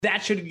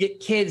that should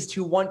get kids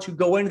to want to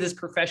go into this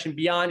profession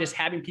beyond just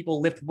having people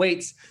lift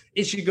weights.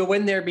 It should go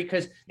in there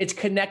because it's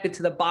connected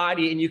to the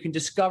body and you can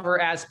discover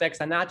aspects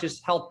that not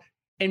just help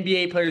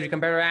NBA players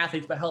become better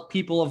athletes, but help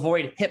people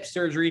avoid hip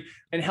surgery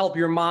and help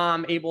your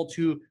mom able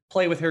to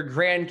play with her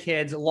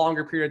grandkids a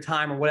longer period of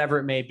time or whatever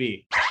it may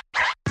be.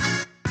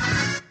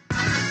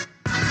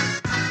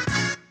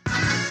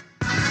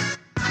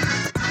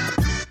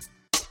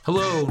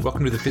 Hello,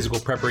 welcome to the Physical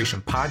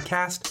Preparation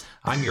Podcast.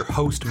 I'm your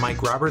host,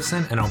 Mike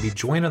Robertson, and I'll be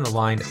joined on the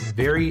line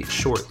very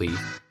shortly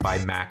by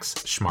Max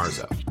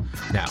Schmarzo.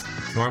 Now,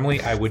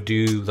 normally I would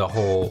do the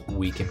whole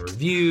week in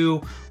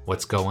review,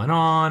 what's going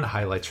on,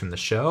 highlights from the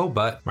show,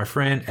 but my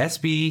friend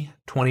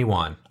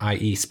SB21,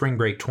 i.e. Spring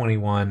Break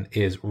 21,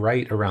 is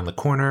right around the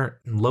corner,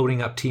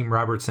 loading up Team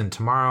Robertson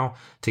tomorrow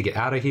to get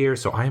out of here.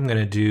 So I am going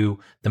to do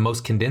the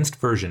most condensed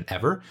version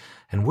ever,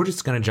 and we're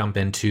just going to jump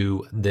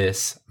into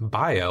this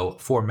bio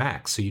for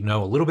Max so you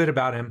know a little bit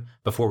about him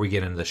before we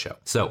get into the show.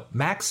 So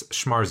Max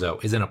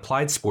Schmarzo is an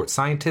applied sports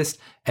scientist,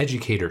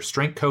 educator,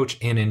 strength coach,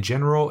 and in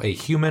general, a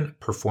human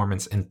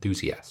performance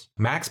enthusiast.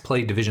 Max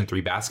played Division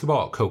III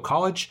basketball at Coe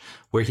College,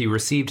 where he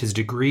received his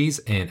degrees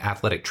in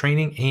athletic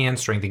training and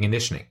strength and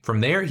conditioning.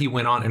 From there, he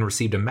went on and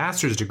received a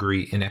master's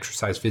degree in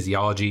exercise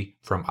physiology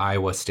from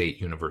Iowa State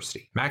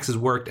University. Max has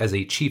worked as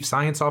a chief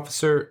science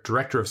officer,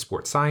 director of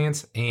sports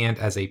science, and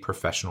as a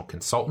professional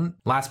consultant.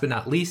 Last but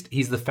not least,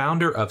 he's the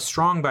founder of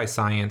Strong by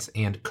Science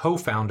and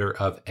co-founder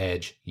of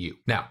Edge U.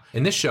 Now,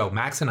 in this show,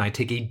 Max and I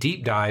take a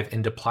deep dive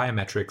into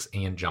plyometrics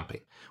and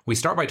jumping. We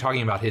start by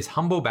talking about his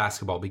humble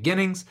basketball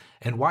beginnings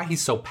and why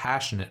he's so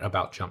passionate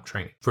about jump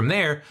training. From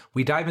there,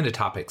 we dive into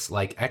topics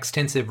like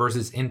extensive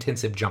versus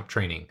intensive jump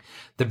training,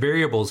 the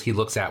variables he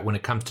looks at when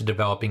it comes to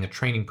developing a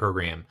training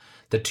program,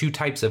 the two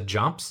types of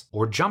jumps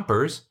or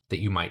jumpers that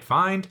you might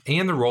find,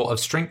 and the role of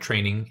strength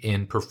training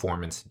in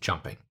performance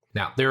jumping.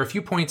 Now, there are a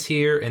few points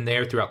here and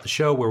there throughout the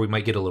show where we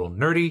might get a little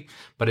nerdy,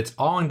 but it's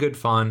all in good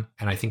fun,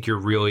 and I think you're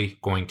really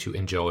going to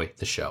enjoy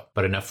the show.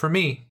 But enough for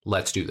me,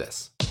 let's do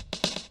this.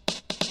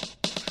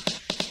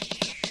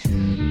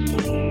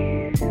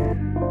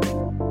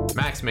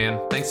 Max,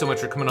 man, thanks so much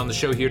for coming on the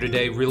show here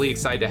today. Really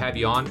excited to have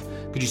you on.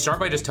 Could you start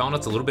by just telling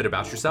us a little bit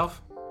about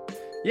yourself?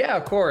 Yeah,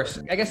 of course.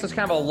 I guess it's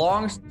kind of a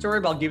long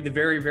story, but I'll give the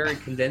very, very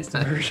condensed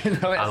version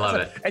of it. I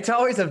love it. It's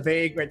always a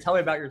vague, right? Tell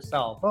me about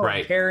yourself. Oh,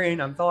 right. I'm carrying,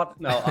 I'm thought.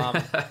 No,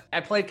 I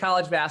played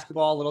college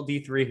basketball, little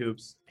D3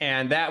 hoops.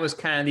 And that was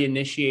kind of the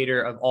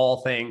initiator of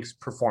all things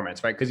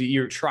performance, right? Because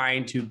you're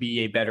trying to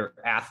be a better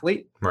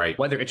athlete, right?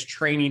 Whether it's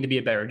training to be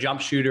a better jump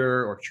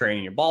shooter or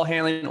training your ball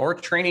handling or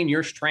training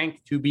your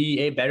strength to be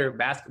a better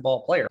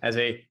basketball player. As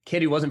a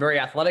kid who wasn't very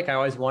athletic, I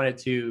always wanted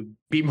to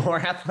be more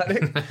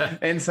athletic.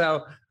 And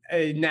so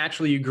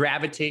naturally you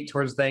gravitate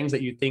towards things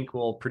that you think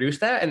will produce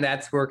that. And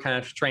that's where kind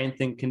of strength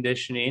and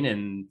conditioning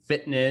and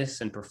fitness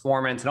and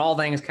performance and all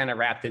things kind of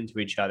wrapped into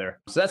each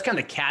other. So that's kind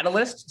of the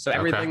catalyst. So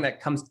everything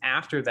that comes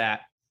after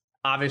that,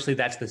 obviously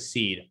that's the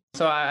seed.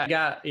 So I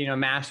got, a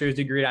master's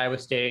degree at Iowa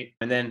State,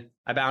 and then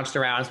I bounced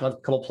around a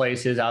couple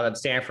places. I was at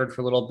Stanford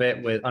for a little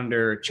bit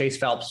under Chase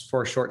Phelps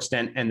for a short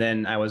stint. And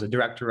then I was a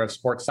director of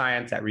sports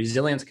science at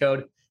Resilience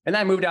Code. And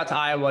then I moved out to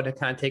Iowa to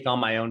kind of take on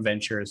my own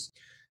ventures.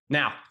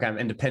 Now, kind of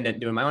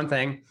independent, doing my own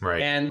thing.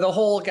 Right. And the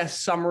whole,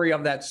 summary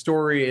of that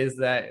story is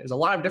that there's a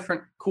lot of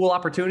different cool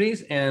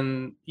opportunities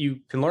and you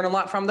can learn a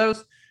lot from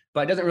those,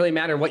 but it doesn't really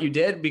matter what you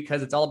did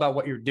because it's all about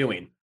what you're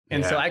doing.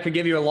 And so I could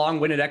give you a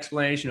long-winded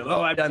explanation of,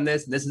 I've done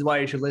this and this is why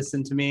you should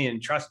listen to me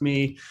and trust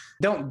me.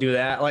 Don't do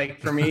that. Like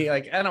for me,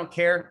 I don't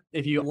care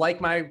if you like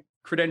my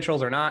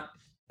credentials or not.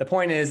 The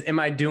point is, am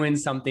I doing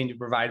something to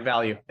provide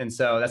value? And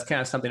so that's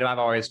kind of something that I've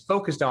always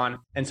focused on.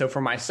 And so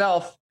for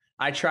myself,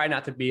 I try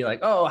not to be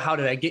like, how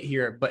did I get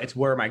here? But it's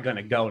where am I going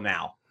to go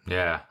now?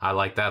 Yeah, I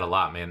like that a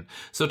lot, man.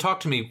 So talk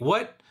to me,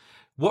 what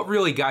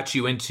really got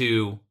you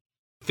into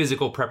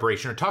physical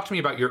preparation? Or talk to me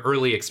about your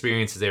early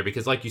experiences there,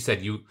 because like you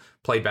said, you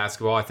played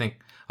basketball. I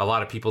think a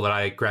lot of people that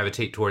I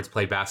gravitate towards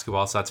play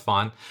basketball, so that's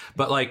fun.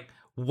 But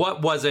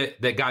what was it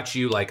that got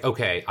you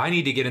okay, I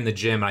need to get in the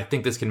gym and I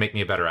think this can make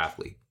me a better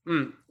athlete?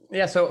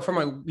 Yeah, so from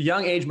a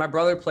young age, my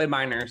brother played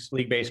minors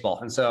league baseball.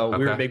 And so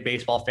we were a big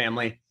baseball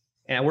family.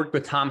 And I worked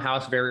with Tom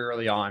House very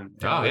early on.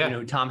 You know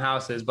who Tom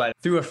House is, but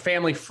through a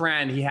family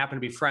friend, he happened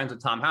to be friends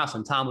with Tom House,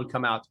 and Tom would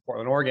come out to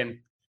Portland,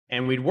 Oregon,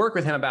 and we'd work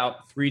with him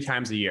about 3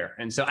 times a year.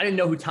 And so I didn't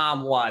know who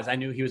Tom was. I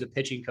knew he was a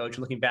pitching coach.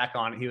 Looking back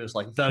on it, he was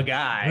like the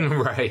guy.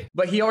 Right.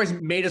 But he always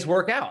made us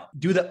work out.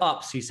 Do the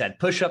ups, he said.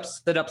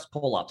 Push-ups, sit-ups,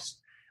 pull-ups.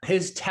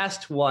 His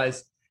test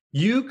was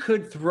you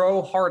could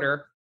throw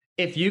harder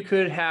if you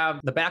could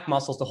have the back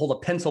muscles to hold a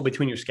pencil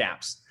between your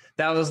scaps.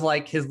 That was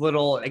like his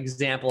little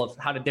example of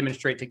how to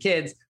demonstrate to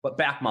kids what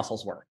back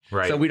muscles were.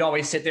 Right. So we'd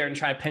always sit there and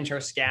try to pinch our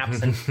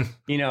scaps and,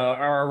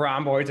 our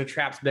rhomboids or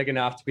traps big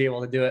enough to be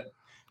able to do it.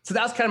 So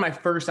that was kind of my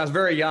first, I was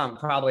very young,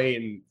 probably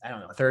in,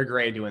 3rd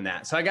grade doing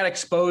that. So I got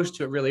exposed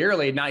to it really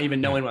early, not even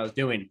knowing what I was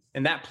doing.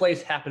 And that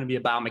place happened to be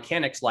a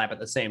biomechanics lab at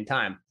the same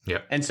time.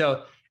 Yep. And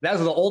so that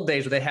was the old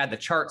days where they had the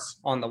charts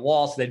on the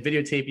wall. So they'd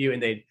videotape you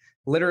and they'd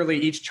literally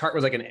each chart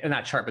was like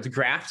not chart, but it's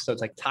graph. So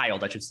it's like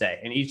tiled, I should say.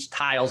 And each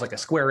tile is like a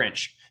square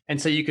inch.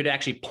 And so you could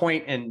actually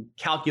point and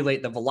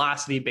calculate the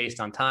velocity based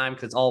on time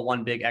because it's all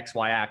one big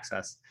XY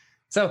axis.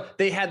 So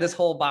they had this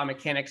whole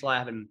biomechanics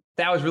lab, and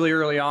that was really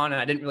early on.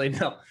 And I didn't really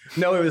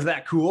know it was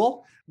that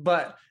cool,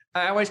 but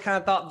I always kind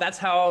of thought that's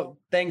how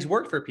things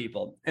worked for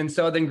people. And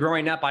so then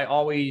growing up, I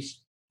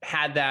always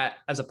had that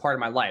as a part of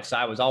my life. So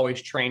I was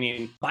always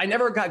training, but I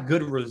never got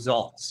good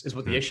results is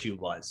what the issue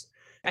was.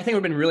 I think it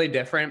would have been really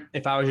different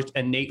if I was just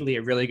innately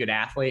a really good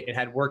athlete and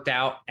had worked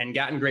out and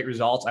gotten great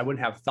results. I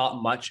wouldn't have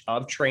thought much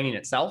of training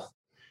itself,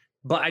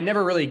 but I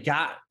never really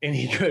got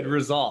any good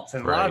results.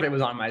 And a lot of it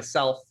was on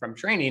myself from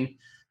training.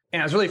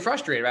 And I was really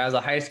frustrated. I was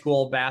a high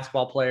school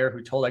basketball player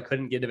who told I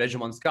couldn't get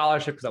Division I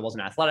scholarship because I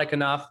wasn't athletic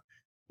enough.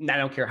 I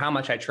don't care how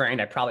much I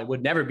trained. I probably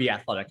would never be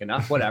athletic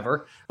enough,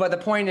 whatever. But the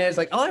point is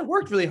like, oh, I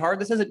worked really hard.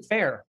 This isn't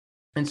fair.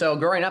 And so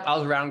growing up, I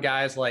was around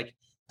guys like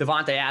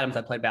Devontae Adams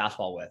I played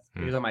basketball with.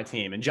 He was on my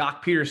team. And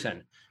Jock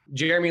Peterson.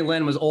 Jeremy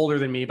Lin was older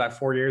than me by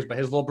 4 years, but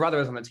his little brother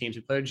was on the team. So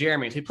he played with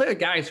Jeremy. So he played with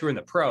guys who were in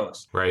the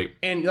pros. Right.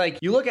 And like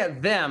you look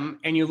at them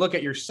and you look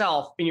at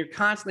yourself and you're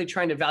constantly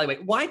trying to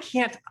evaluate, why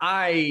can't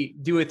I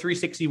do a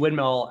 360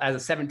 windmill as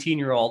a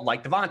 17-year-old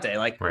like Devontae?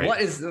 Like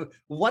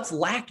what's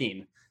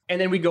lacking? And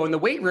then we go in the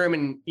weight room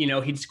and,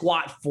 he'd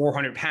squat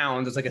 400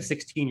 pounds as like a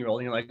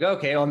 16-year-old. And you're like,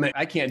 okay, well,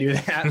 I can't do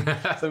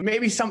that. So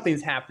maybe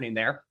something's happening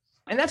there.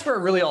 And that's where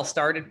it really all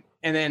started.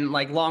 And then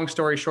like, long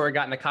story short,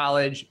 got into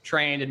college,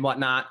 trained and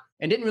whatnot,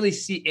 and didn't really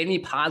see any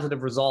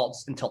positive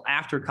results until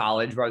after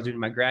college where I was doing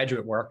my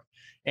graduate work.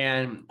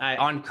 And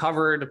I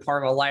uncovered a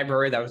part of a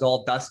library that was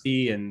all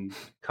dusty and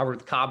covered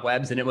with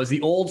cobwebs. And it was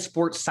the old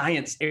sports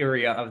science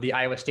area of the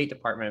Iowa State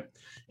Department.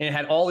 And it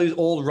had all these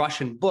old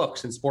Russian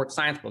books and sports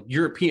science books,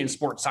 European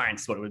sports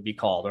science, what it would be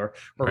called, or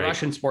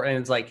Russian sport. And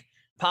it's like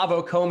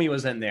Paavo Komi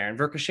was in there and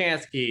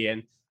Verkhoshansky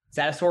and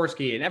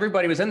Zadasorsky and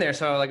everybody was in there.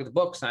 So like the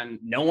books, and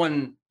no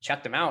one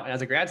checked them out. And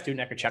as a grad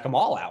student, I could check them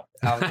all out.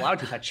 I was allowed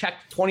to. I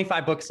checked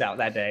 25 books out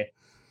that day.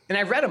 And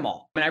I read them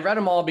all. And I read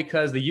them all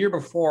because the year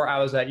before I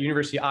was at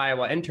University of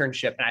Iowa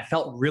internship, and I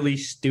felt really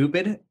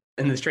stupid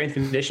in the strength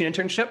and conditioning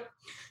internship.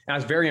 And I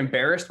was very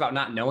embarrassed about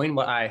not knowing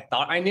what I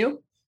thought I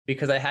knew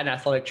because I had an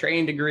athletic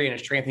training degree and a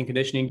strength and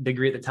conditioning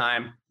degree at the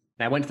time.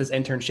 And I went to this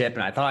internship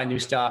and I thought I knew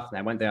stuff. And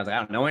I went there, I was like, I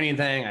don't know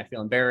anything. I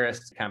feel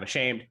embarrassed, kind of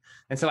ashamed.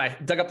 And so I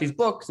dug up these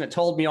books and it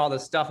told me all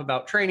this stuff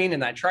about training,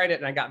 and I tried it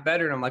and I got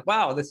better. And I'm like,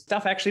 wow, this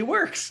stuff actually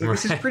works.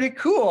 This is pretty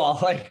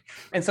cool.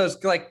 And so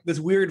it's like this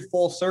weird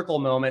full circle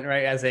moment,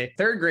 right? As a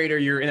third grader,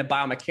 you're in a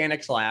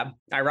biomechanics lab.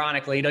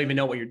 Ironically, you don't even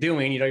know what you're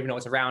doing. You don't even know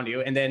what's around you.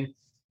 And then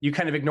you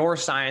kind of ignore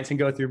science and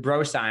go through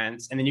bro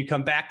science. And then you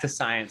come back to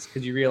science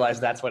because you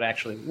realize that's what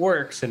actually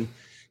works. And,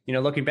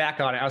 looking back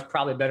on it, I was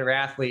probably a better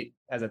athlete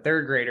as a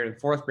third grader and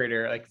fourth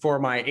grader, like for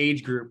my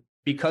age group,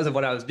 because of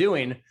what I was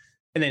doing.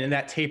 And then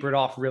that tapered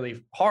off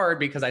really hard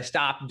because I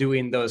stopped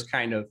doing those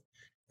kind of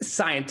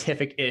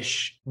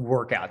scientific-ish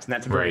workouts. And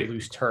that's a very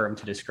loose term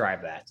to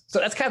describe that. So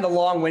that's kind of the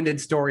long-winded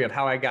story of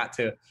how I got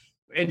to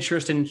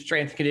interest in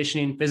strength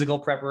conditioning, physical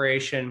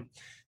preparation,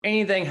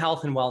 anything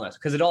health and wellness,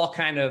 because it all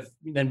kind of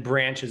then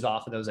branches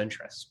off of those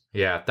interests.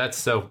 Yeah, that's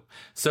so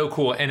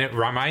cool. And it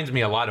reminds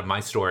me a lot of my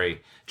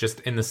story, just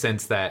in the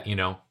sense that,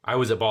 I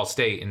was at Ball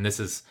State, and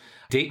this is,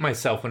 date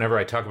myself whenever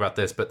I talk about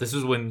this, but this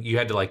is when you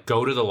had to like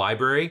go to the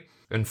library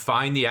and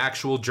find the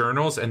actual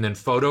journals and then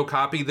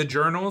photocopy the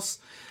journals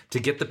to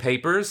get the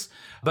papers.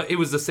 But it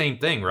was the same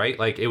thing, right?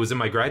 Like it was in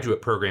my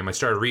graduate program. I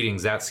started reading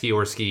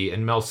Zatsiorsky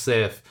and Mel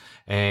Sif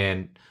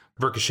and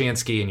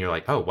Verkhoshansky, and you're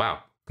like, oh,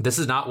 wow, this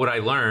is not what I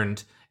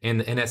learned in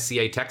the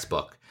NSCA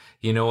textbook.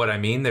 You know what I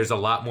mean? There's a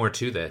lot more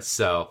to this.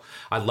 So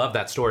I love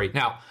that story.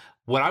 Now,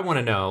 what I want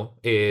to know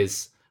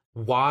is,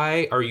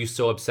 why are you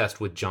so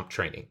obsessed with jump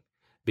training?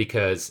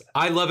 Because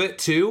I love it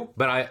too,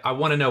 but I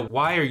want to know,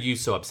 why are you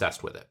so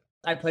obsessed with it?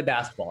 I play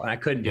basketball and I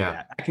couldn't do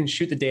that. I can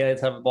shoot the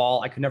daylights out of a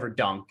ball. I could never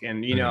dunk.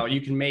 And,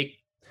 you can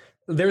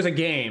there's a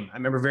game I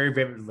remember very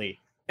vividly.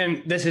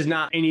 And this is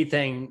not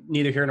anything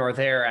neither here nor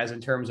there as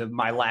in terms of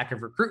my lack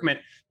of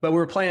recruitment, but we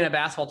were playing a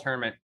basketball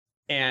tournament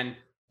and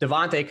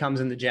Devontae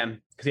comes in the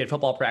gym because he had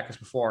football practice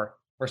before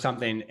or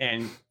something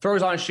and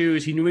throws on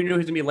shoes. We knew he was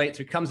going to be late.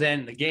 So he comes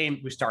in the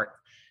game, we start.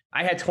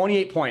 I had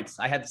 28 points.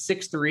 I had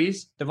 6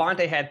 threes.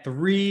 Devontae had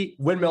 3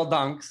 windmill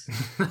dunks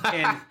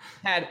and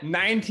had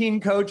 19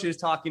 coaches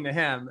talking to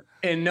him,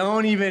 and no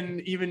one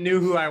even knew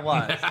who I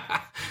was.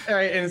 All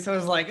right. And so I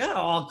was like, oh,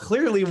 well,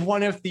 clearly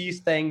one of these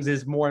things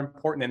is more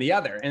important than the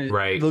other. And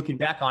looking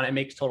back on it, it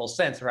makes total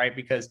sense, right?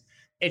 Because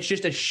it's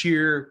just a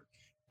sheer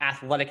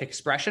athletic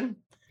expression.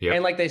 Yep.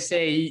 And like they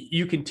say,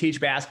 you can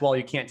teach basketball,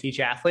 you can't teach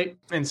athlete.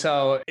 And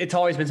so it's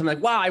always been something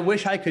like, wow, I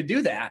wish I could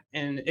do that.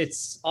 And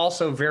it's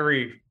also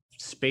very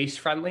space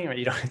friendly, or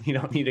you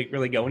don't need to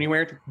really go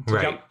anywhere to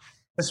jump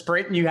a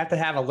sprint. And you have to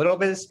have a little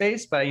bit of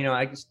space, but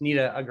I just need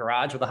a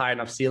garage with a high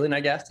enough ceiling, I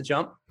guess, to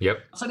jump. Yep.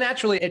 So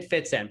naturally it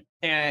fits in,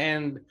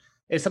 and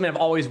it's something I've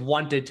always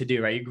wanted to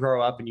do, right? You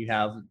grow up and you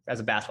have, as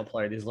a basketball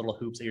player, these little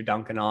hoops that you're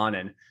dunking on,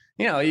 and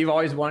you've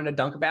always wanted to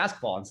dunk a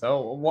basketball. And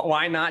so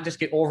why not just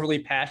get overly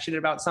passionate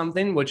about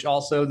something, which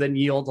also then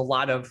yields a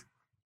lot of,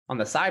 on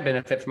the side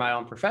benefit for my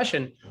own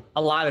profession,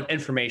 a lot of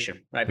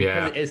information, right?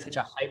 Because it is such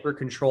a hyper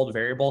controlled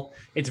variable.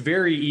 It's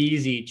very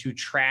easy to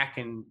track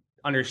and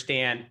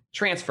understand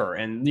transfer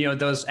and,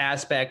 those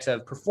aspects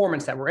of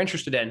performance that we're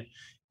interested in.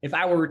 If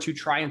I were to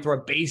try and throw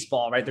a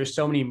baseball, right, there's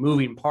so many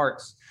moving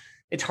parts.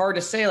 It's hard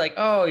to say like,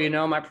 oh,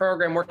 my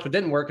program worked but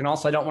didn't work. And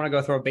also I don't want to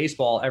go throw a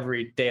baseball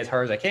every day as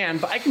hard as I can,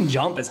 but I can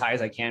jump as high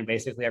as I can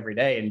basically every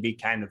day and be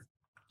kind of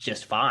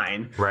just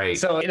fine. Right.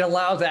 So it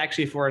allows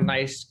actually for a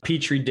nice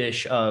petri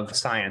dish of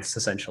science,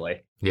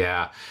 essentially.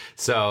 Yeah.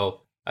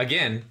 So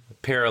again,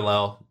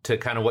 parallel to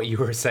kind of what you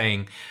were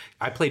saying,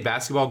 I played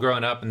basketball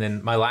growing up, and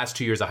then my last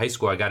 2 years of high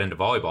school, I got into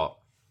volleyball.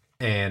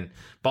 And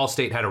Ball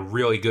State had a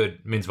really good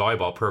men's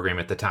volleyball program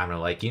at the time. And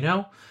I'm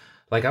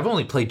like, I've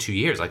only played 2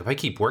 years. Like if I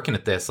keep working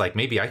at this, like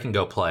maybe I can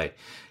go play,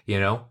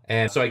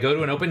 And so I go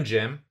to an open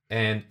gym,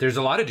 and there's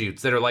a lot of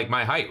dudes that are like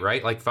my height,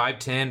 right? Like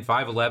 5'10",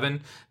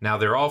 5'11". Now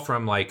they're all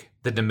from like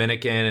the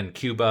Dominican and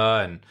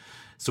Cuba. And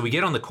so we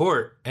get on the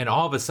court, and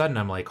all of a sudden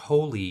I'm like,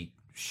 holy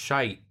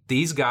shite.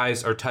 These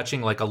guys are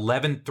touching like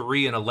 11.3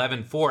 and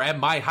 11.4 at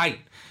my height.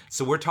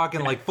 So we're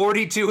talking like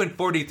 42 and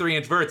 43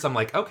 inch verts. I'm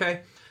like,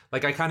 okay,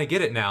 like I kind of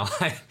get it now.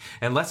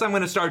 Unless I'm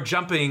going to start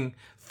jumping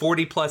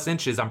 40 plus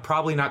inches, I'm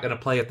probably not going to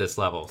play at this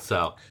level.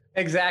 So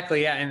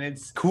exactly. Yeah. And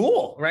it's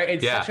cool, right?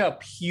 It's such a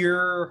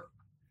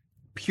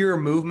pure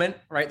movement,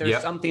 right?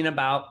 There's something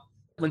about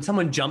when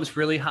someone jumps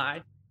really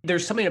high,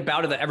 there's something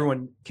about it that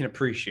everyone can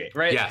appreciate,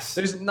 right? Yes.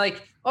 There's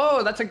like,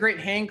 oh, that's a great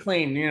hang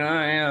clean.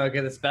 Okay,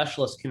 the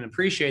specialist can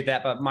appreciate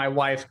that, but my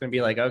wife's going to be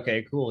like,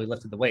 okay, cool, he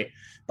lifted the weight.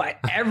 But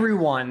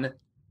everyone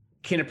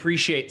can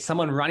appreciate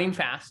someone running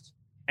fast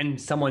and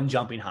someone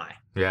jumping high.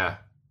 Yeah.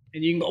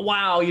 And you can go,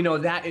 wow,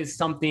 that is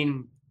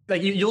something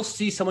like you'll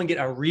see someone get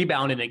a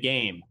rebound in a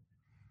game.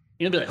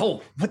 You'll be like,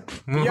 oh,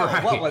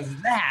 what was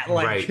that?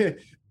 Like,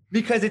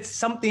 because it's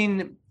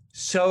something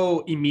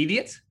so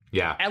immediate.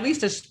 Yeah. At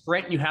least a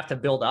sprint you have to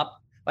build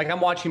up. Like I'm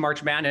watching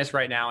March Madness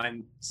right now,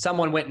 and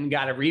someone went and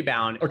got a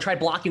rebound or tried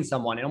blocking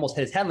someone and almost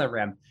hit his head on the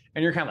rim.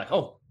 And you're kind of like,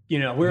 oh,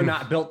 we're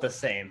not built the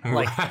same.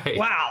 Like,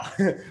 wow,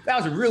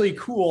 that was really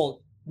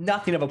cool.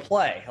 Nothing of a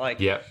play. Like,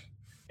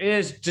 it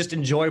is just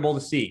enjoyable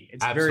to see.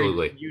 It's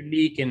absolutely very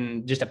unique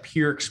and just a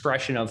pure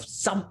expression of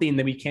something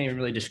that we can't even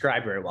really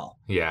describe very well.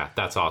 Yeah,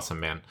 that's awesome,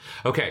 man.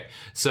 Okay,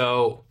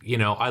 so,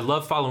 I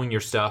love following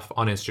your stuff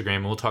on Instagram,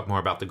 and we'll talk more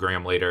about the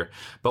gram later.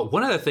 But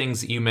one of the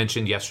things that you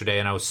mentioned yesterday,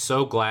 and I was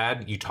so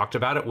glad you talked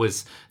about it,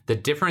 was the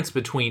difference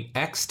between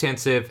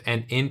extensive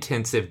and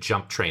intensive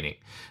jump training.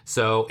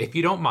 So if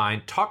you don't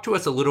mind, talk to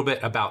us a little bit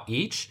about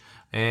each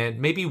and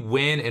maybe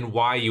when and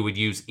why you would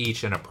use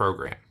each in a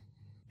program.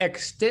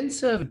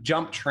 Extensive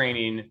jump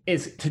training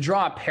is to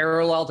draw a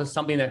parallel to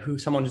something that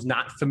someone who's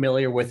not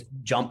familiar with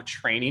jump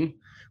training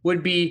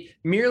would be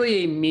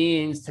merely a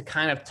means to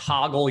kind of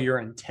toggle your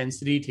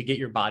intensity to get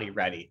your body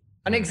ready.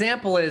 An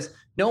example is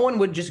no one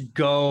would just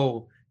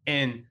go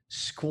and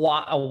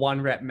squat a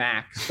 1 rep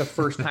max the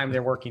first time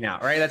they're working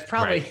out, right? That's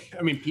probably,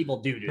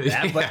 people do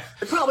that, but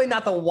they're probably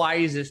not the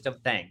wisest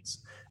of things.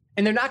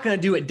 And they're not going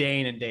to do it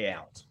day in and day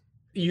out.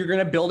 You're going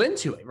to build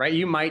into it, right?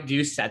 You might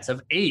do sets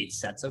of 8,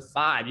 sets of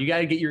 5. You got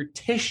to get your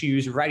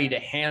tissues ready to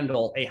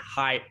handle a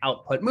high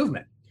output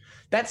movement.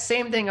 That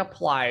same thing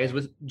applies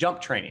with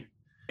jump training.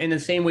 In the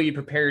same way you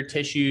prepare your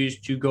tissues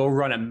to go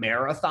run a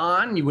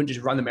marathon, you wouldn't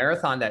just run the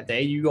marathon that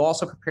day. You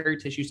also prepare your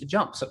tissues to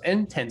jump. So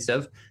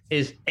intensive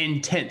is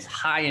intense,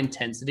 high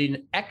intensity,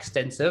 and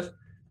extensive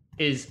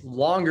is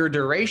longer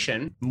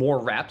duration,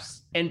 more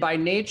reps. And by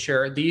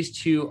nature, these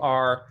two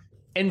are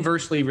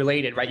inversely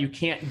related, right? You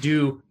can't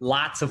do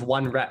lots of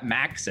 1 rep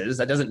maxes.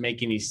 That doesn't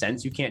make any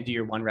sense. You can't do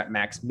your 1 rep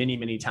max many,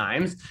 many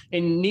times.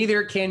 And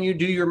neither can you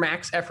do your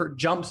max effort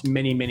jumps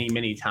many, many,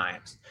 many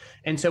times.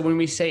 And so when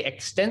we say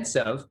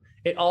extensive,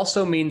 it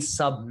also means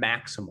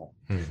sub-maximal.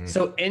 Mm-hmm.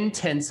 So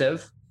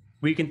intensive,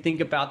 we can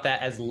think about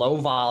that as low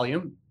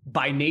volume.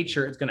 By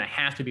nature, it's going to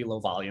have to be low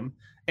volume.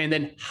 And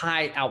then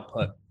high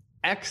output.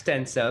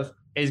 Extensive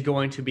is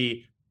going to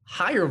be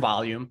higher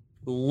volume,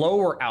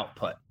 lower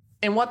output.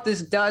 And what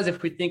this does,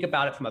 if we think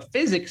about it from a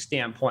physics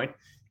standpoint,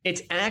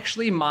 it's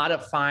actually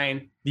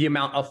modifying the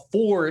amount of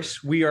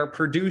force we are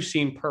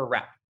producing per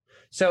rep.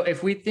 So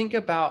if we think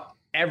about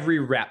every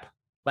rep,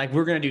 like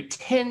we're going to do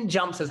 10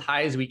 jumps as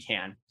high as we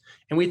can,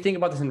 and we think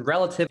about this in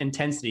relative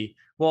intensity,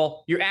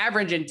 well, your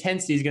average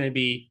intensity is going to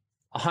be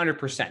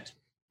 100%.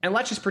 And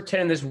let's just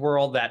pretend in this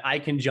world that I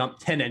can jump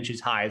 10 inches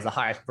high as the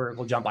highest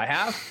vertical jump I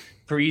have.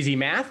 For easy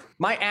math,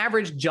 my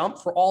average jump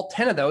for all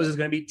 10 of those is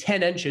going to be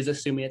 10 inches,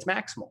 assuming it's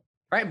maximal.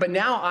 Right. But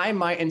now I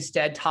might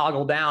instead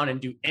toggle down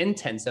and do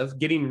intensive,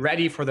 getting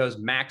ready for those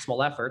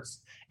maximal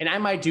efforts. And I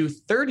might do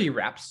 30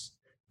 reps,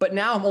 but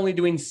now I'm only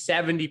doing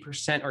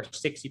 70% or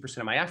 60%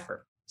 of my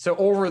effort. So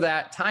over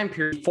that time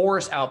period,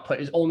 force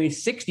output is only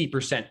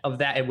 60% of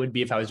that it would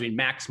be if I was doing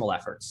maximal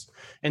efforts.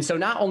 And so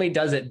not only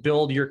does it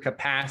build your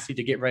capacity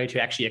to get ready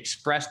to actually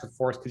express the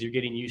force because you're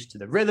getting used to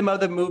the rhythm of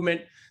the movement,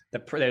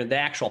 the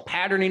actual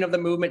patterning of the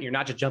movement, you're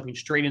not just jumping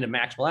straight into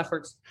maximal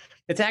efforts.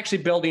 It's actually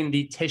building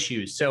the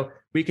tissues. So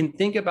we can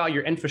think about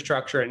your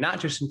infrastructure and not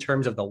just in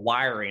terms of the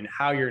wiring,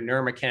 how your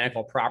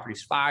neuromechanical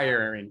properties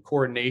fire and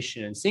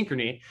coordination and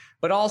synchrony,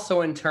 but also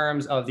in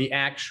terms of the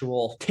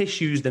actual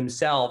tissues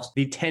themselves,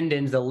 the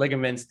tendons, the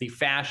ligaments, the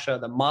fascia,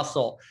 the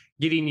muscle,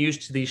 getting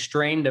used to these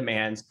strain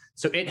demands.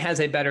 So it has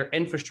a better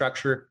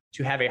infrastructure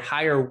to have a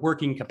higher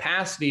working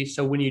capacity.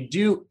 So when you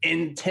do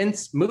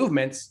intense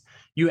movements,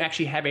 you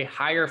actually have a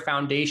higher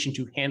foundation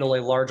to handle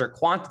a larger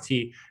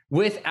quantity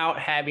without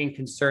having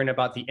concern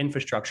about the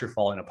infrastructure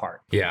falling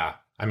apart. Yeah.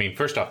 I mean,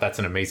 first off, that's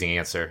an amazing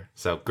answer.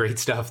 So great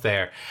stuff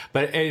there.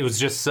 But it was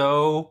just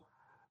so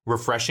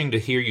refreshing to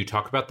hear you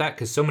talk about that,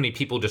 because so many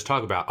people just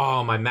talk about,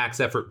 oh, my max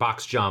effort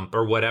box jump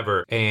or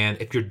whatever.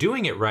 And if you're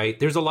doing it right,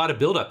 there's a lot of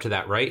build up to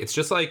that, right? It's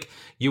just like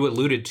you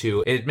alluded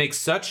to. It makes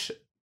such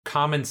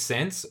common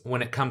sense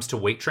when it comes to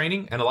weight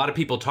training. And a lot of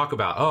people talk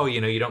about, oh,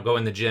 you don't go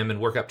in the gym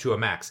and work up to a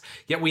max.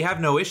 Yet we have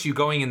no issue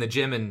going in the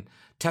gym and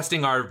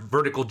testing our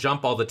vertical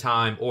jump all the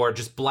time, or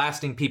just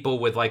blasting people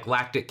with like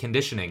lactic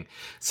conditioning.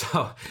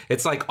 So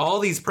it's like all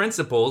these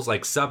principles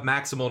like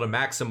sub-maximal to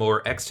maximal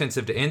or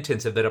extensive to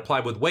intensive that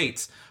apply with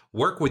weights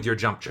work with your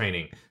jump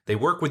training. They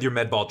work with your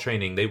med ball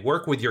training. They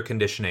work with your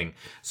conditioning.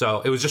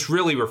 So it was just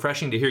really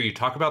refreshing to hear you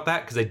talk about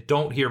that, because I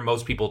don't hear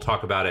most people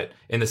talk about it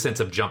in the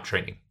sense of jump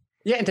training.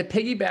 Yeah, and to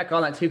piggyback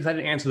on that too, because I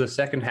didn't answer the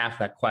second half of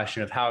that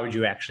question of how would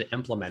you actually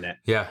implement it.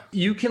 Yeah.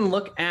 You can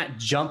look at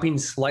jumping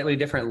slightly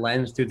different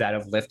lens through that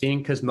of lifting,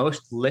 because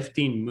most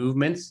lifting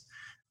movements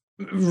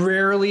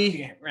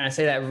rarely, and I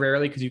say that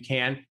rarely because you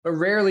can, but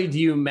rarely do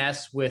you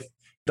mess with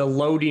the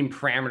loading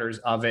parameters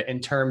of it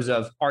in terms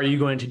of, are you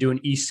going to do an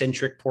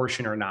eccentric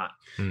portion or not,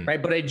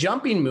 right? But a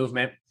jumping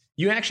movement,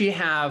 you actually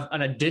have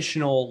an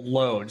additional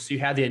load. So you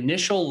have the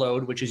initial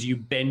load, which is you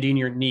bending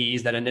your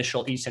knees, that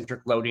initial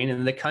eccentric loading, and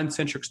then the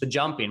concentric's the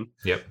jumping.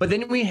 Yep. But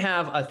then we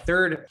have a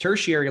third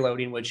tertiary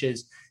loading, which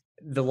is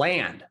the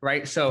land,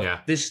 right? So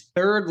this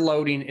third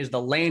loading is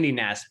the landing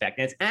aspect.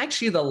 And it's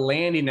actually the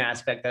landing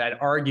aspect that I'd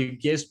argue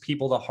gives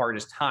people the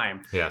hardest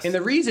time. Yes. And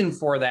the reason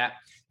for that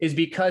is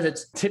because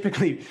it's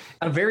typically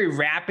a very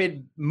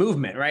rapid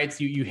movement, right?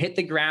 So you hit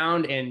the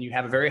ground and you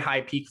have a very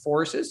high peak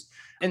forces.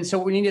 And so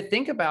we need to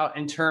think about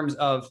in terms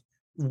of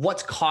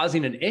what's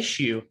causing an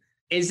issue.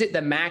 Is it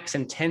the max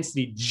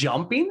intensity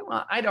jumping?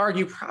 I'd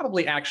argue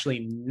probably actually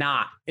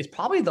not. It's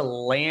probably the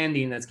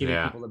landing that's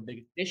giving people the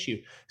biggest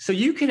issue. So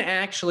you can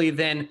actually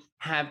then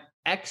have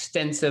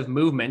extensive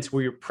movements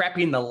where you're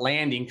prepping the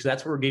landing, because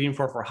that's what we're getting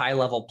for high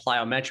level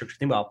plyometrics. We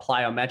think about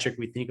plyometric,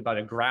 we think about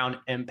a ground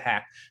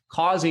impact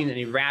causing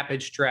a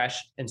rapid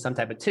stress in some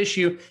type of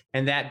tissue,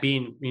 and that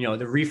being,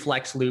 the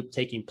reflex loop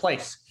taking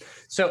place.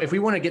 So if we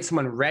want to get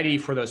someone ready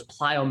for those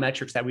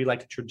plyometrics that we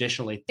like to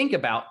traditionally think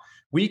about,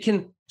 we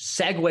can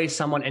segue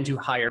someone into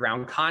higher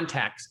ground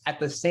contacts at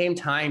the same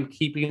time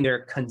keeping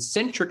their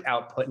concentric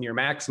output near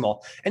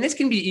maximal. And this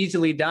can be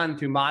easily done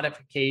through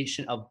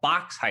modification of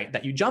box height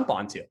that you jump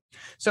onto.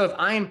 So if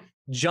I'm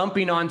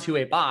jumping onto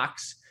a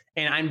box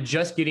and I'm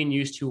just getting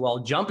used to, while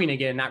jumping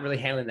again, not really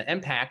handling the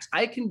impacts,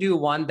 I can do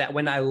one that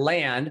when I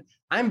land,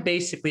 I'm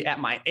basically at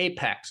my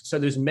apex. So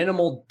there's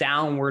minimal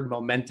downward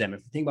momentum.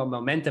 If you think about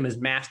momentum as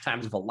mass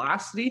times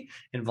velocity,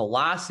 and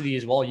velocity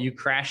is, well, you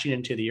crashing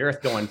into the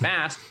earth going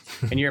fast,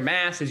 and your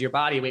mass is your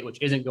body weight, which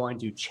isn't going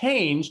to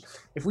change.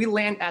 If we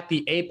land at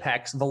the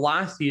apex,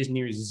 velocity is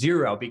near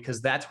zero,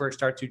 because that's where it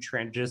starts to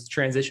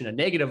transition a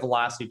negative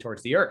velocity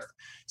towards the earth.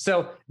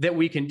 So that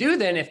we can do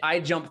then, if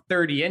I jump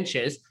 30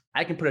 inches,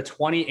 I can put a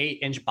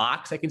 28-inch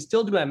box. I can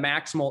still do a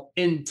maximal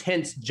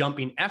intense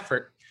jumping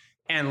effort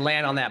and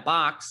land on that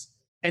box.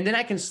 And then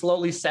I can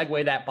slowly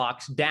segue that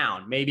box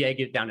down. Maybe I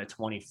get it down to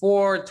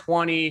 24,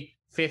 20,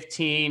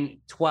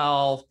 15,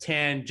 12,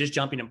 10, just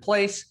jumping in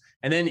place.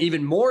 And then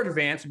even more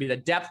advanced would be the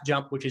depth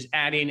jump, which is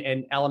adding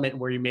an element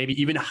where you maybe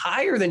even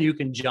higher than you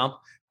can jump,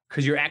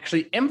 because you're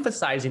actually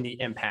emphasizing the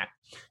impact.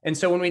 And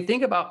so when we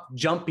think about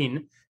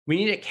jumping,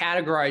 we need to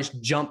categorize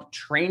jump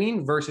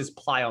training versus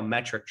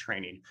plyometric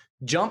training.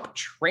 Jump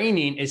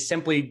training is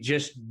simply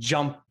just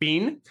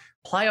jumping.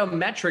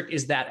 Plyometric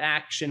is that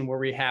action where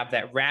we have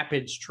that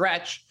rapid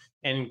stretch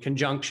in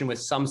conjunction with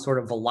some sort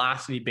of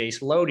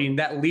velocity-based loading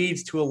that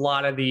leads to a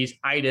lot of these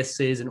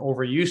itises and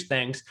overuse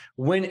things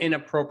when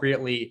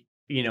inappropriately,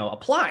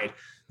 applied.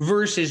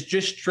 Versus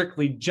just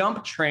strictly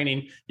jump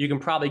training, you can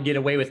probably get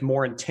away with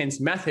more intense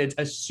methods,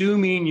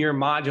 assuming you're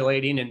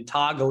modulating and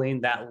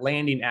toggling that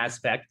landing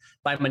aspect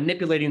by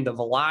manipulating the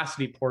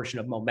velocity portion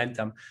of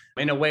momentum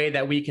in a way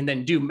that we can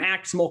then do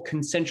maximal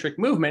concentric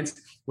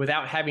movements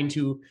without having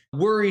to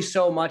worry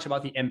so much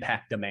about the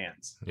impact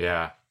demands.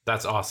 Yeah.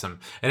 That's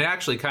awesome. And it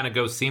actually kind of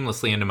goes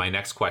seamlessly into my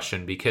next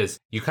question, because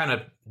you kind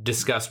of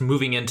discussed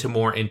moving into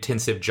more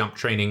intensive jump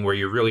training where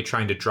you're really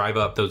trying to drive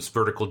up those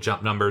vertical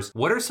jump numbers.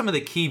 What are some of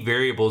the key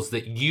variables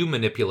that you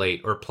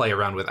manipulate or play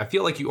around with? I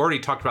feel like you already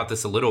talked about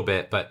this a little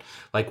bit, but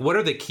like, what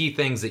are the key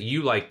things that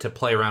you like to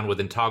play around with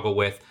and toggle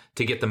with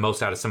to get the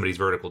most out of somebody's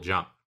vertical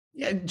jump?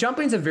 Yeah,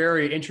 jumping is a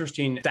very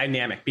interesting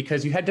dynamic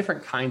because you had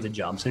different kinds of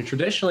jumps. And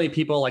traditionally,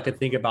 people like to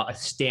think about a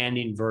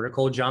standing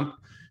vertical jump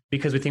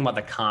because we think about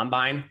the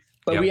combine.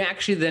 But we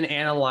actually then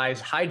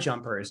analyze high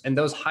jumpers, and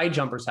those high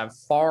jumpers have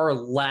far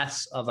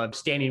less of a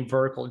standing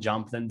vertical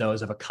jump than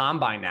those of a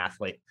combine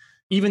athlete,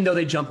 even though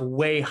they jump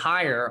way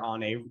higher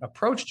on a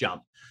approach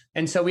jump.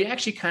 And so we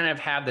actually kind of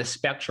have the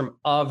spectrum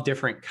of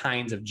different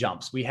kinds of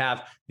jumps. We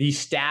have the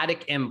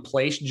static in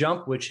place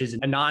jump, which is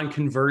a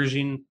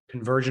conversion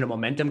of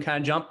momentum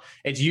kind of jump.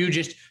 It's you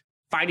just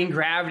fighting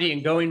gravity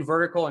and going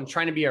vertical and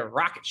trying to be a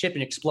rocket ship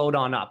and explode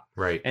on up.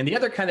 Right. And the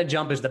other kind of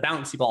jump is the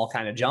bouncy ball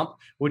kind of jump,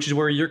 which is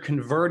where you're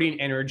converting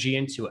energy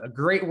into it. A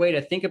great way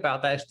to think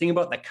about that is think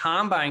about the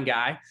combine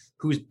guy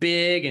who's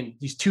big and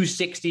he's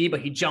 260,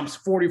 but he jumps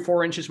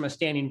 44 inches from a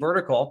standing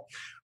vertical.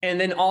 And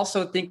then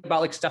also think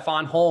about like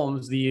Stefan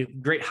Holmes, the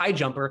great high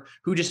jumper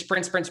who just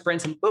sprints,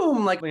 and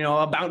boom, like, a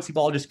bouncy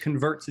ball just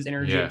converts his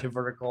energy into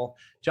vertical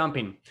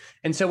jumping.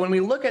 And so when we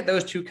look at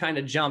those two kind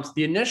of jumps,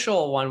 the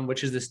initial one,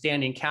 which is the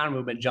standing counter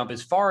movement jump,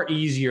 is far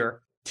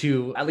easier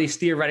to at least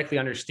theoretically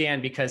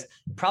understand because it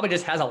probably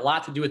just has a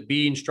lot to do with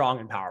being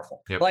strong and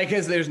powerful. Like,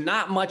 because there's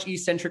not much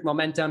eccentric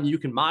momentum. You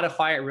can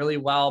modify it really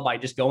well by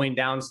just going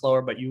down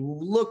slower, but you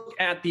look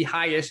at the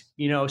highest,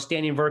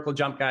 standing vertical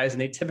jump guys, and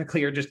they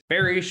typically are just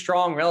very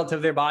strong relative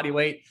to their body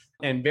weight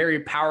and very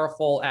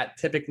powerful at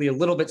typically a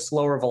little bit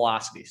slower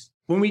velocities.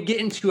 When we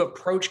get into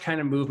approach kind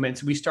of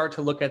movements, we start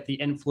to look at the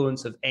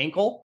influence of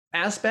ankle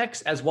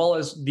aspects as well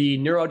as the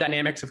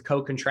neurodynamics of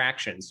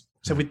co-contractions.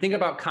 So if we think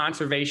about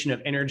conservation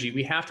of energy,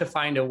 we have to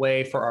find a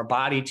way for our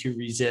body to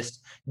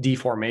resist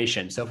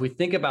deformation. So if we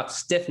think about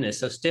stiffness,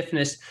 so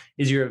stiffness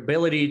is your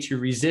ability to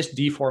resist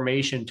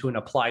deformation to an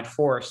applied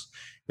force.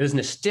 There's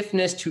a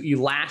stiffness to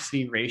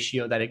elasticity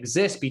ratio that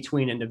exists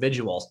between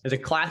individuals. There's a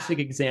classic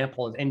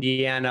example of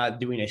Indiana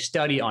doing a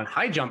study on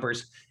high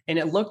jumpers, and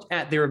it looked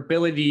at their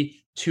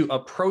ability to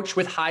approach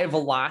with high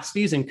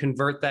velocities and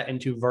convert that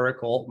into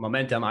vertical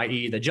momentum,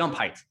 i.e. the jump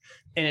height.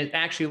 And it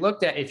actually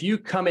looked at if you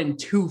come in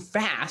too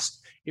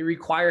fast, it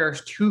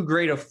requires too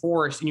great a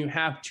force and you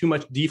have too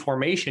much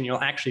deformation, you'll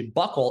actually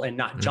buckle and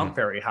not jump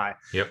very high.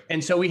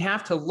 And so we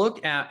have to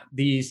look at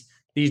these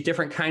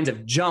different kinds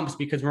of jumps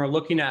because when we're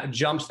looking at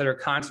jumps that are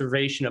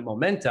conservation of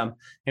momentum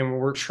and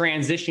we're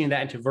transitioning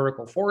that into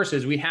vertical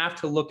forces, we have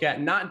to look at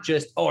not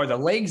just, are the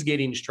legs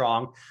getting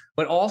strong,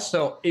 but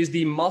also is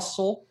the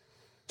muscle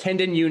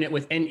tendon unit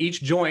within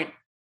each joint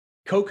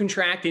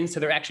co-contracting, so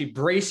they're actually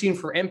bracing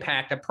for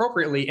impact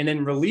appropriately and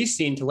then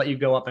releasing to let you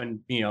go up and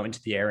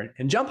into the air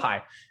and jump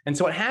high. And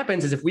so what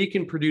happens is if we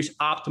can produce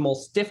optimal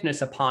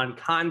stiffness upon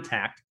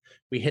contact,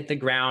 we hit the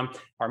ground,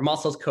 our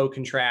muscles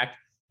co-contract,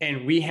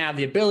 and we have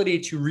the ability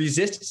to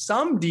resist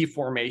some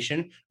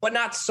deformation, but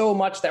not so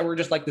much that we're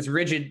just like this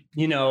rigid,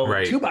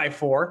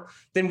 2x4,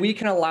 then we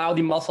can allow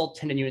the muscle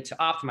tendon unit to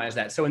optimize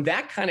that. So in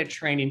that kind of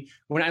training,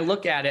 when I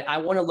look at it, I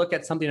want to look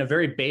at something, a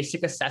very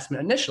basic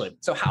assessment initially.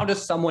 So how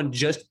does someone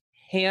just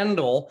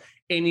handle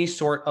any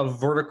sort of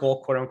vertical,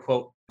 quote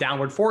unquote,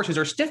 downward forces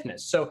or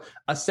stiffness? So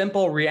a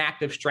simple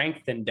reactive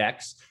strength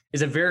index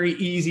is a very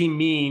easy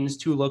means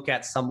to look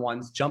at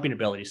someone's jumping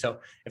ability. So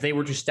if they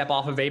were to step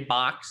off of a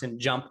box and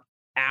jump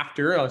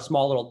after a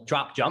small little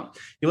drop jump,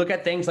 you look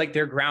at things like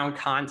their ground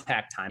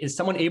contact time. Is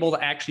someone able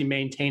to actually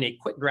maintain a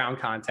quick ground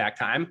contact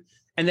time?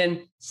 And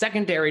then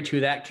secondary to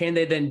that, can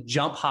they then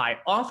jump high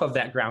off of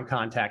that ground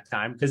contact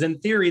time? Because in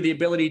theory, the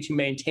ability to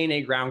maintain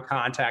a ground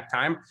contact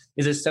time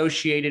is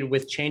associated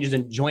with changes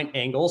in joint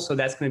angles. So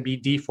that's going to be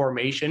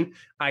deformation,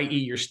 i.e.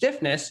 your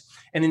stiffness.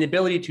 And then the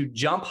ability to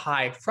jump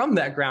high from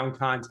that ground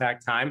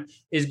contact time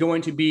is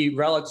going to be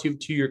relative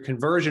to your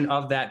conversion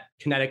of that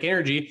kinetic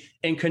energy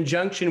in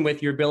conjunction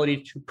with your ability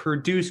to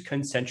produce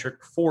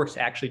concentric force,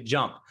 actually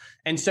jump.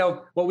 And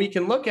so what we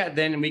can look at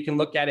then, and we can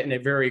look at it in a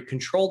very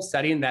controlled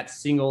setting, that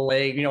single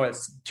leg, a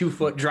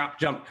 2-foot drop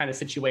jump kind of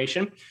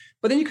situation.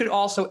 But then you could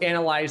also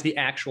analyze the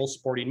actual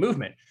sporting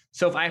movement.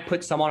 So if I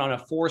put someone on a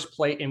force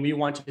plate and we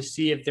want to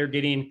see if they're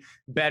getting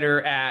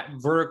better at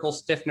vertical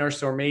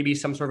stiffness or maybe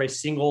some sort of a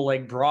single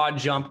leg broad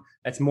jump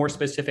that's more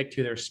specific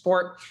to their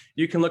sport,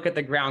 you can look at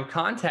the ground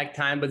contact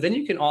time, but then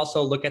you can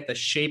also look at the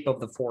shape of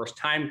the force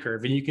time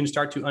curve. And you can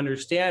start to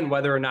understand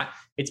whether or not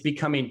it's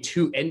becoming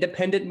two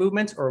independent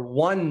movements or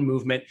one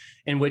movement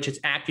in which it's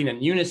acting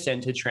in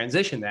unison to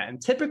transition that. And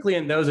typically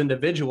in those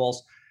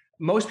individuals,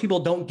 most people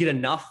don't get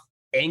enough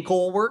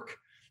ankle work.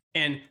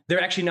 And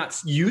they're actually not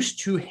used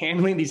to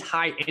handling these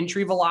high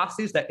entry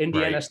velocities. That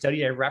Indiana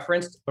study I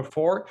referenced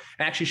before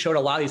actually showed a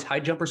lot of these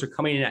high jumpers are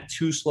coming in at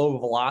too slow of a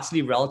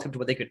velocity relative to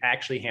what they could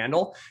actually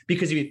handle.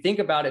 Because if you think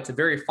about it, it's a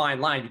very fine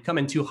line. You come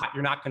in too hot,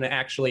 you're not going to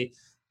actually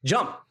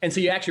jump. And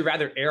so you actually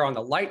rather err on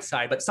the light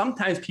side, but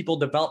sometimes people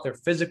develop their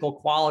physical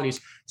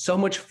qualities so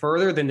much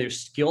further than their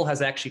skill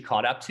has actually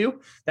caught up to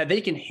that they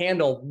can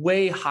handle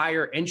way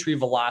higher entry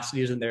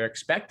velocities than they're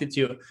expected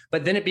to.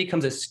 But then it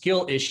becomes a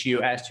skill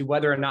issue as to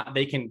whether or not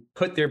they can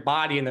put their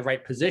body in the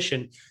right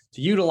position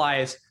to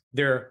utilize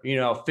their,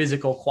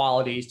 physical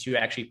qualities to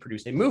actually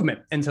produce a movement.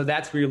 And so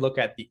that's where you look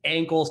at the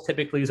ankles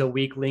typically is a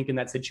weak link in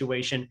that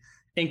situation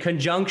in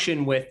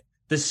conjunction with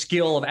the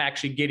skill of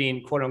actually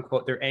getting, quote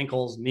unquote, their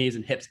ankles, knees,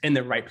 and hips in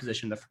the right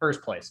position in the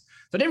first place.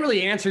 So I didn't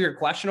really answer your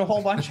question a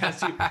whole bunch as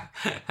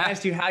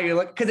to how you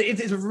look, because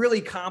it's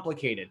really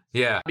complicated.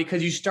 Yeah.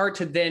 Because you start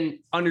to then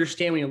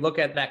understand when you look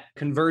at that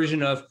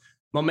conversion of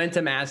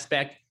momentum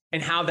aspect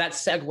and how that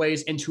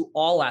segues into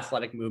all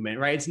athletic movement,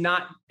 right? It's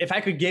not, if I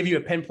could give you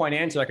a pinpoint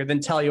answer, I could then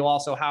tell you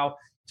also how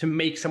to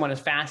make someone as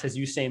fast as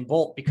Usain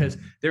Bolt, because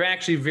they're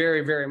actually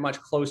very, very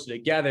much closer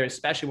together,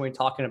 especially when you're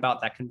talking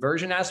about that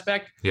conversion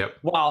aspect. Yep.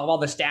 While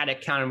the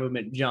static counter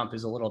movement jump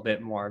is a little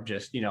bit more of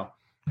just,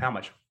 how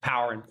much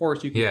power and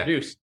force you can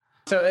produce.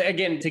 So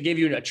again, to give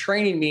you a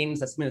training means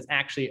that's something that's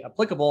actually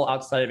applicable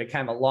outside of a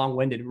kind of a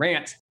long-winded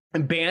rant.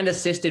 And band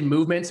assisted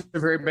movements are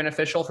very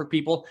beneficial for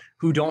people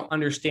who don't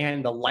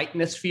understand the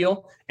lightness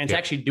feel and to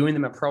actually doing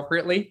them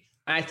appropriately.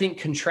 I think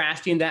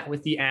contrasting that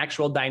with the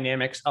actual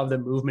dynamics of the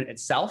movement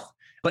itself,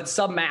 but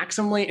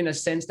sub-maximally in a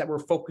sense that we're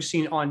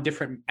focusing on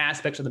different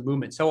aspects of the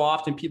movement. So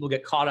often people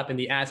get caught up in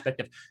the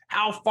aspect of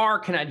how far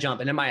can I jump?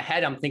 And in my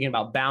head, I'm thinking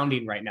about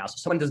bounding right now. So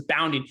someone does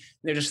bounding,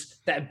 they're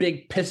just that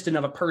big piston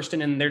of a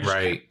person and they're just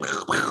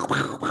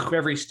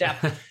every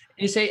step. And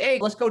you say, hey,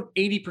 let's go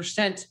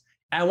 80%.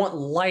 I want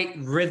light,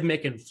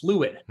 rhythmic, and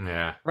fluid.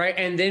 Yeah. Right.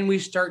 And then we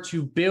start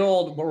to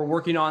build what we're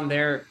working on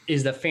there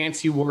is the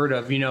fancy word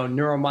of,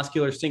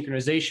 neuromuscular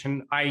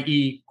synchronization,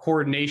 i.e.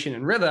 coordination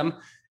and rhythm,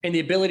 and the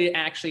ability to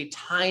actually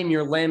time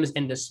your limbs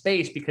into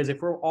space. Because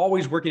if we're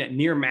always working at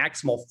near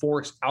maximal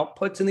force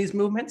outputs in these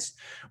movements,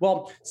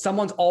 well,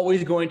 someone's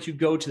always going to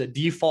go to the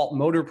default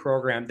motor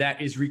program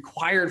that is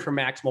required for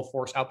maximal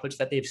force outputs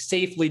that they've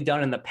safely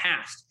done in the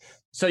past.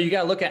 So you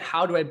got to look at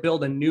how do I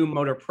build a new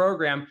motor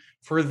program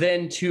for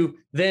them to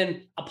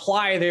then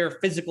apply their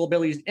physical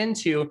abilities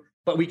into,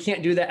 but we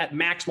can't do that at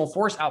maximal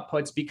force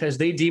outputs because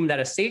they deem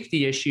that a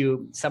safety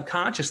issue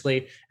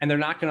subconsciously. And they're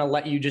not going to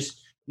let you just,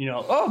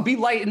 be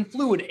light and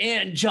fluid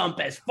and jump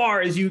as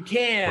far as you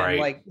can. Right.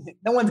 Like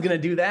no one's going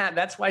to do that.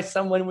 That's why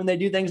someone, when they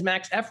do things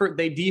max effort,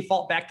 they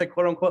default back to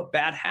quote unquote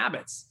bad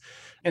habits.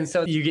 And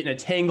so you get in a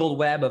tangled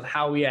web of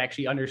how we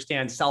actually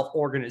understand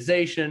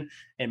self-organization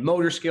and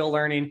motor skill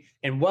learning,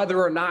 and whether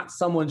or not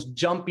someone's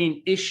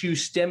jumping issue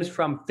stems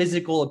from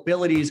physical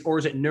abilities or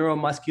is it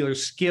neuromuscular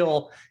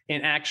skill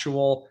and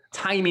actual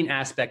timing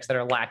aspects that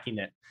are lacking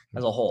it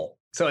as a whole.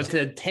 So it's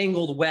a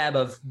tangled web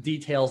of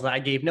details that I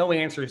gave no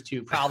answers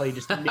to, probably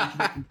just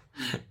and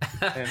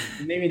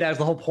maybe that was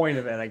the whole point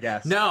of it, I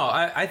guess. No,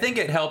 I think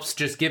it helps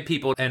just give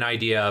people an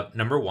idea of,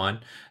 number one,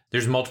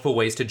 there's multiple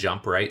ways to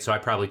jump, right? So I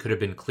probably could have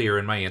been clear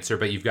in my answer,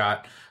 but you've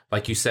got,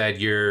 like you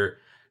said, your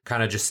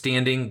kind of just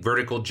standing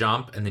vertical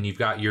jump, and then you've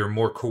got your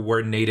more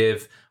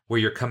coordinative where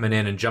you're coming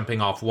in and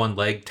jumping off one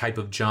leg type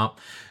of jump.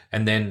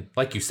 And then,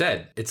 like you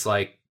said, it's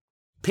like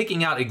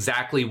picking out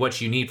exactly what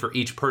you need for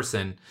each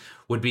person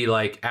would be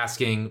like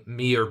asking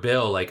me or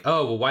Bill, like,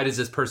 oh, well, why does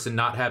this person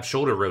not have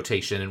shoulder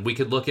rotation? And we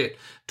could look at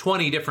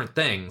 20 different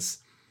things.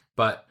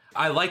 But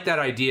I like that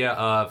idea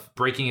of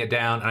breaking it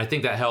down. And I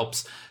think that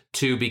helps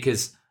too,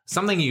 because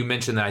something you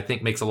mentioned that I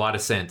think makes a lot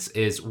of sense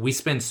is we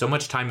spend so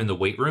much time in the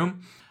weight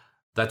room.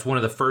 That's one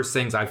of the first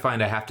things I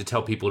find I have to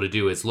tell people to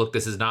do is, look,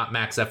 this is not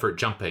max effort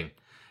jumping.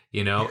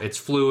 It's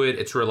fluid,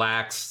 it's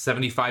relaxed,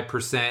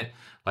 75%.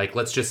 Like,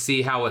 let's just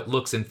see how it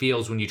looks and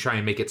feels when you try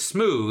and make it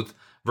smooth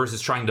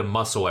versus trying to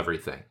muscle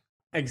everything.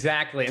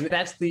 Exactly. And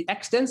that's the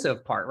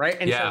extensive part, right?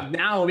 And so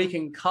now we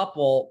can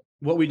couple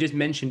what we just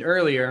mentioned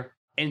earlier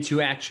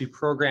into actually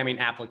programming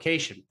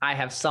application. I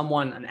have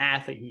an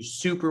athlete who's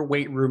super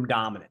weight room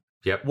dominant.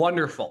 Yep.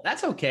 Wonderful.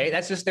 That's okay.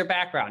 That's just their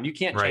background. You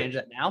can't change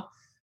that now.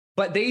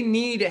 But they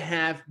need to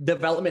have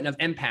development of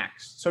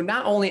impacts. So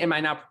not only am I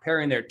now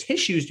preparing their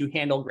tissues to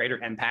handle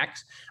greater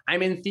impacts,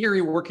 I'm in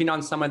theory working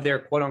on some of their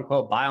quote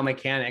unquote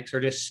biomechanics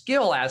or just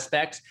skill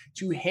aspects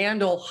to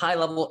handle high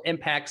level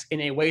impacts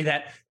in a way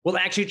that will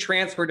actually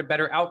transfer to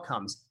better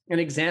outcomes. An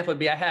example would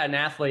be I had an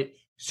athlete,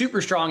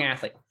 super strong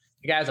athlete.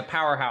 The guy's a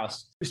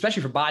powerhouse,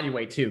 especially for body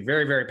weight too.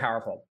 Very, very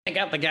powerful. I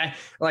got the guy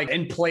like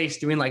in place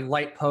doing like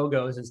light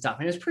pogos and stuff.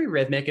 And it was pretty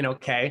rhythmic and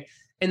okay.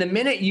 And the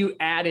minute you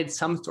added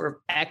some sort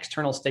of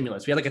external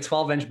stimulus, we had like a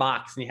 12-inch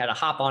box and you had to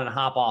hop on and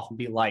hop off and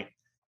be light.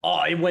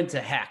 Oh, it went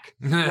to heck.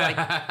 Like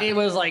it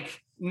was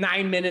like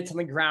 9 minutes on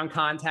the ground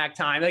contact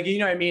time. Like, you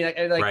know what I mean?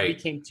 It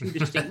became two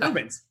distinct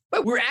movements.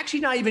 But we're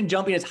actually not even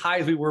jumping as high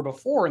as we were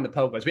before in the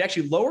pogos. We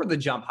actually lowered the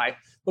jump height,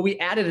 but we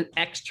added an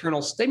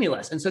external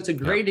stimulus. And so it's a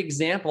great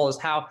example is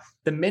how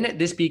the minute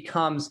this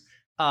becomes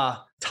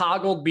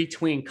toggled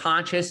between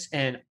conscious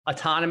and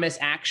autonomous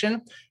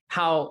action,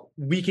 how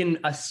we can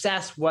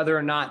assess whether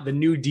or not the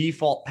new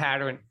default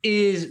pattern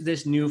is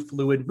this new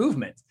fluid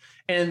movement.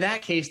 And in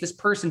that case, this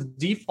person's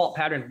default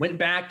pattern went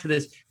back to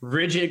this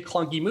rigid,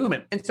 clunky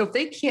movement. And so if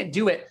they can't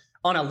do it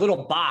on a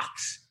little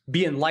box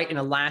being light and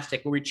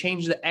elastic, where we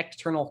change the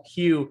external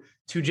cue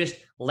to just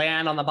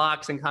land on the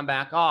box and come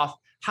back off,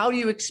 how do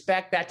you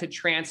expect that to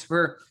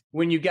transfer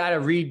when you got to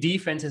read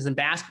defenses in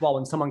basketball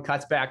when someone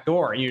cuts back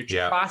door and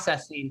you're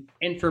processing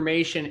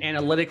information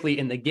analytically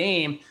in the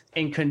game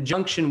in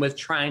conjunction with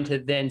trying to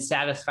then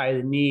satisfy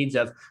the needs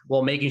of,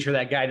 well, making sure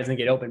that guy doesn't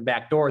get open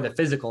back door, the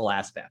physical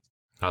aspect.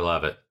 I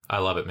love it. I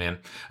love it, man.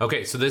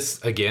 Okay, so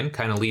this, again,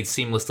 kind of leads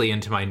seamlessly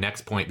into my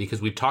next point, because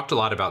we've talked a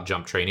lot about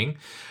jump training,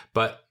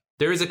 but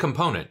there is a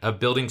component of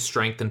building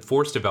strength and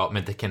force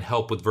development that can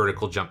help with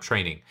vertical jump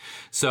training.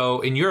 So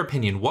in your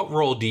opinion, what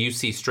role do you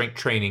see strength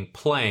training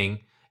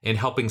playing in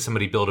helping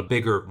somebody build a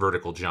bigger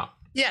vertical jump?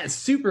 Yeah,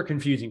 super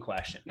confusing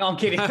question. No, I'm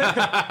kidding.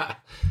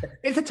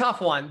 It's a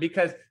tough one,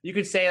 because you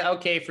could say,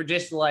 okay, for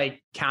just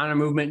like counter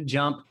movement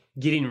jump,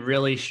 getting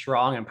really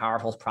strong and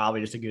powerful is probably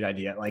just a good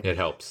idea. Like, it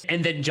helps.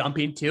 And then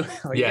jumping too.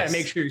 You gotta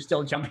make sure you're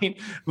still jumping.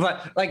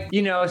 But like,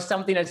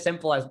 something as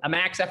simple as a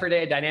max effort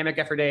day, a dynamic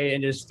effort day,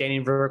 and just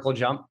standing vertical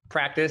jump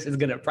practice is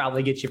gonna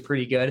probably get you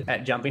pretty good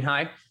at jumping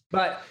high.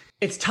 But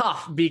it's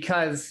tough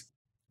because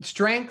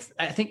strength,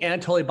 I think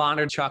Anatoly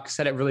Bondarchuk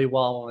said it really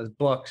well in his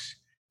books.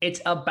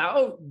 It's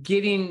about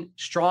getting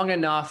strong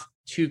enough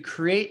to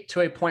create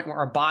to a point where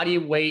our body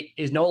weight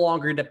is no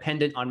longer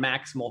dependent on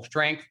maximal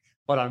strength,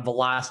 but on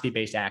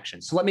velocity-based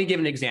action. So let me give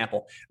an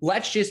example.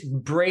 Let's just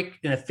break,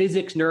 and the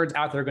physics nerds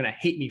out there are going to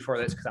hate me for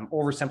this because I'm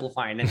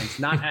oversimplifying it. It's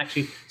not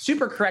actually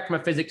super correct from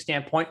a physics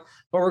standpoint,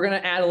 but we're going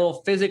to add a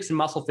little physics and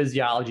muscle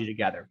physiology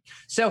together.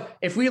 So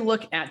if we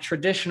look at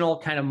traditional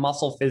kind of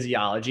muscle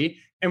physiology,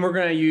 and we're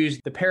going to use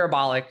the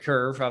parabolic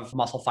curve of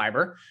muscle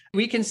fiber,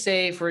 we can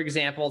say, for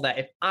example, that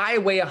if I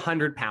weigh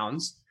 100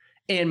 pounds,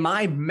 and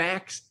my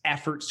max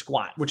effort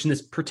squat, which in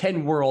this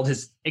pretend world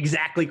is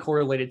exactly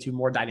correlated to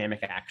more dynamic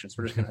actions.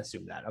 We're just going to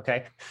assume that,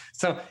 okay?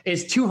 So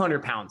is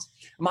 200 pounds.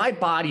 My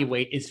body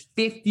weight is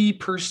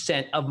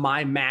 50% of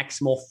my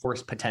maximal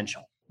force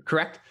potential,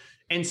 correct?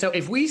 And so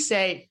if we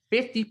say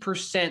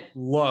 50%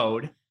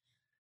 load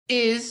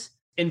is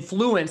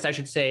influenced, I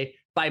should say,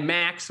 by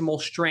maximal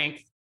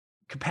strength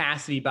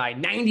capacity by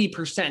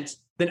 90%,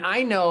 then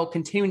I know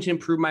continuing to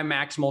improve my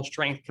maximal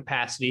strength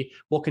capacity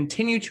will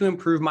continue to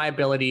improve my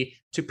ability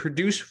to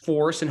produce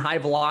force and high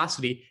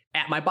velocity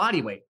at my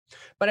body weight.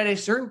 But at a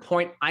certain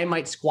point, I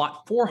might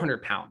squat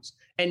 400 pounds.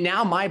 And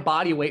now my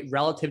body weight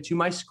relative to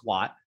my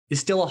squat is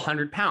still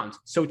 100 pounds.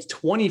 So it's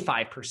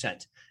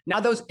 25%. Now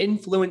those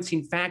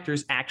influencing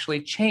factors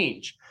actually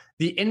change.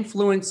 The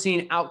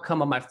influencing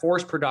outcome of my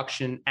force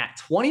production at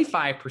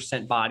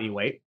 25% body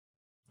weight,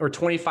 or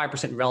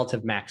 25%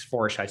 relative max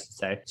force, I should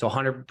say, so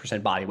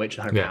 100% body weight,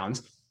 100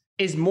 pounds,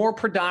 is more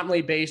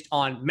predominantly based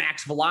on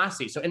max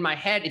velocity. So in my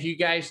head, if you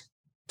guys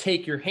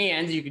take your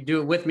hands, you can do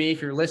it with me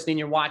if you're listening,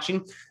 you're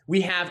watching,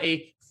 we have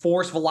a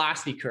force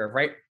velocity curve,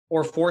 right?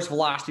 Or force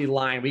velocity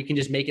line. We can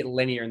just make it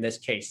linear in this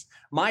case.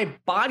 My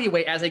body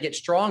weight, as I get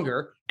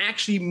stronger,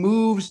 actually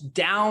moves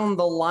down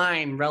the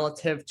line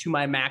relative to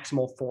my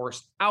maximal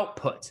force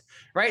output,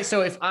 right?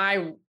 So if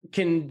I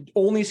can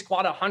only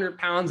squat 100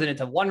 pounds and it's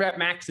a 1 rep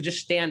max to just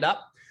stand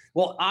up,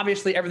 well,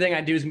 obviously everything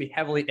I do is going to be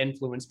heavily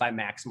influenced by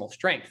maximal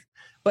strength.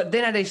 But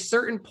then at a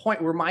certain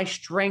point where my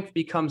strength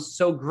becomes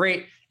so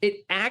great,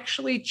 it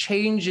actually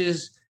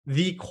changes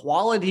the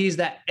qualities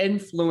that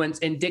influence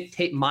and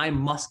dictate my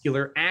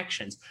muscular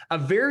actions. A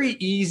very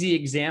easy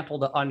example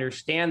to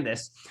understand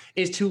this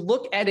is to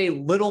look at a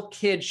little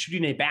kid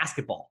shooting a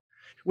basketball.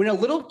 When a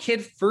little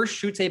kid first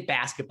shoots a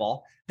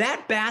basketball,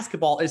 that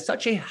basketball is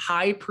such a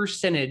high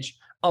percentage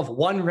of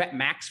 1 rep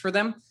max for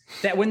them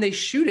that when they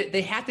shoot it,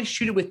 they have to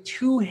shoot it with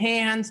 2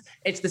 hands.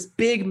 It's this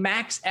big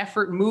max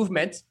effort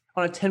movement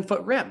on a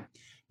 10-foot rim.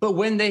 But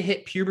when they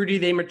hit puberty,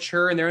 they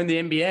mature, and they're in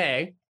the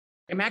NBA,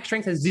 and max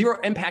strength has zero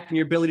impact on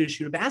your ability to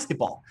shoot a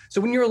basketball. So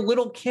when you're a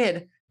little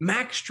kid,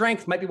 max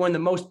strength might be one of the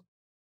most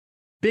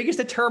biggest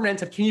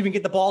determinants of can you even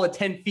get the ball to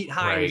 10 feet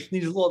high, right?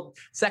 These little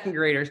second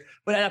graders.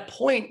 But at a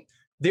point,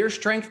 their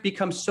strength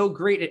becomes so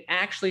great, it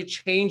actually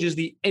changes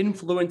the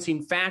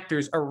influencing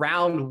factors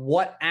around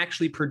what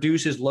actually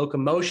produces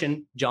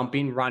locomotion,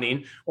 jumping,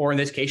 running, or in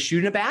this case,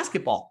 shooting a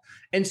basketball.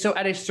 And so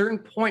at a certain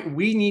point,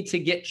 we need to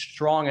get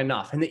strong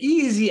enough. And the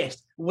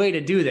easiest way to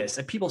do this,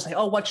 and people say,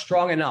 oh, what's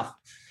strong enough?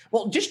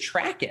 Well, just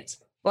track it.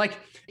 Like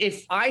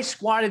if I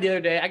squatted the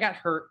other day, I got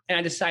hurt and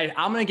I decided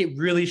I'm going to get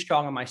really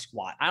strong on my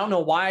squat. I don't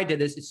know why I did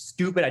this. It's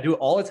stupid. I do it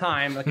all the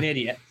time like an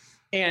idiot.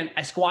 And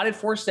I squatted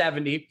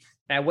 470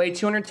 and I weighed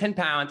 210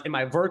 pounds and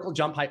my vertical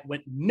jump height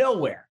went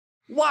nowhere.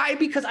 Why?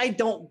 Because I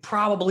don't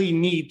probably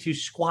need to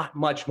squat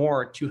much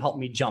more to help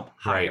me jump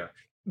higher. Right.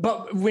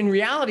 But in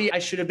reality, I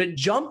should have been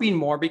jumping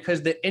more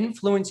because the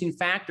influencing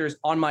factors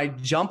on my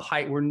jump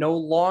height were no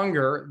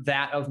longer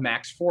that of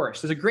max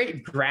force. There's a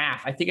great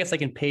graph. I think it's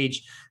like in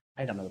page,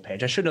 I don't know the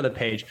page. I should know the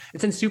page.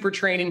 It's in Super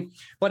Training,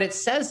 but it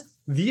says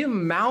the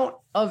amount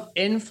of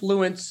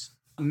influence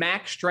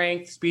max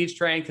strength, speed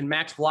strength, and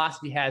max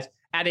velocity has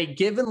at a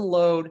given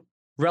load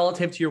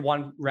relative to your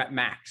 1 rep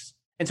max.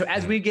 And so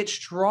as we get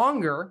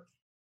stronger,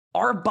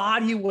 our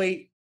body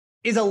weight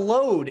is a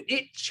load.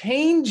 It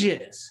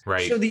changes.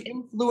 Right. So the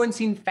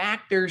influencing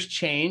factors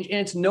change, and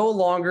it's no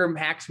longer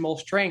maximal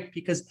strength,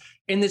 because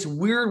in this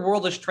weird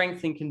world of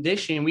strength and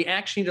conditioning, we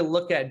actually need to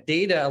look at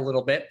data a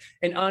little bit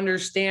and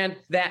understand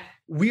that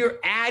we're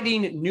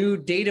adding new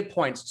data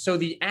points. So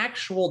the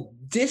actual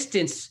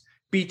distance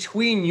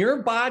between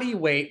your body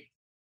weight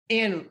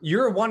and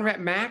your 1 rep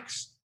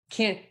max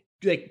can't,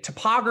 like,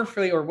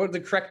 topography, or what the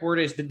correct word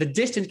is, the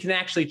distance can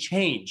actually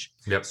change.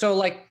 Yep. So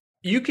like,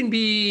 you can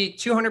be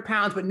 200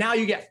 pounds, but now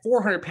you get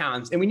 400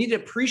 pounds. And we need to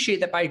appreciate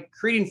that by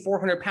creating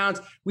 400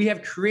 pounds, we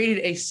have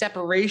created a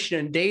separation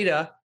in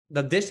data,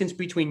 the distance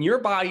between your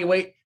body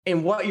weight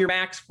and what your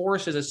max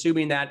force is,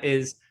 assuming that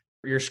is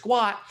your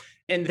squat.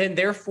 And then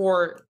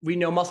therefore we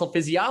know muscle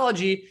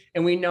physiology,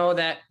 and we know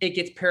that it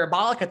gets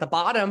parabolic at the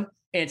bottom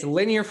and it's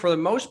linear for the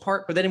most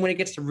part. But then when it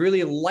gets to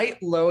really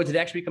light loads, it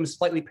actually becomes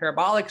slightly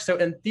parabolic. So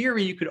in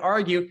theory, you could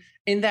argue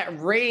in that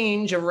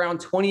range of around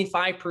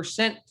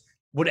 25%,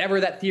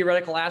 whatever that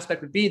theoretical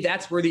aspect would be,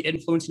 that's where the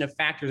influencing of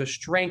factors of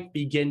strength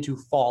begin to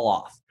fall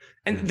off.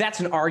 And that's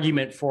an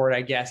argument for it,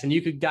 I guess. And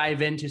you could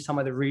dive into some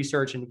of the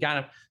research and kind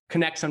of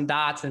connect some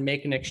dots and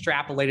make an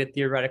extrapolated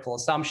theoretical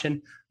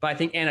assumption. But I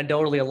think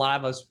anecdotally, a lot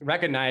of us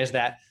recognize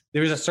that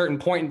there's a certain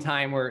point in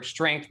time where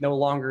strength no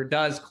longer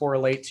does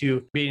correlate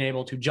to being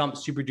able to jump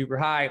super duper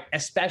high,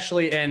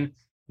 especially in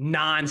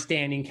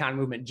non-standing counter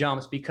movement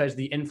jumps, because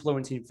the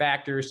influencing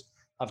factors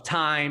of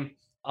time,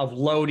 of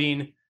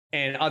loading,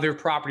 and other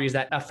properties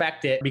that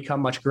affect it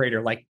become much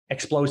greater, like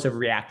explosive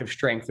reactive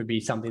strength would be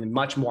something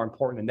much more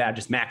important than that,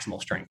 just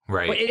maximal strength.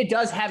 Right. But it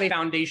does have a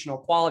foundational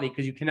quality,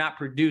 because you cannot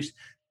produce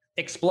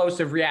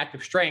explosive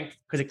reactive strength,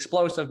 because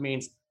explosive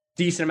means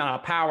decent amount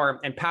of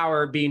power, and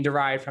power being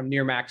derived from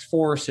near max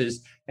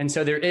forces. And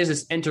so there is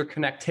this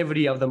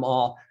interconnectivity of them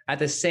all. At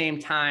the same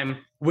time,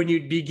 when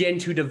you begin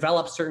to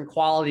develop certain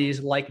qualities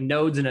like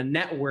nodes in a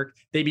network,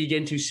 they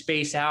begin to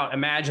space out.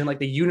 Imagine like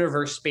the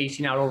universe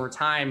spacing out over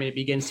time, and it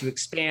begins to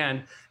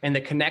expand, and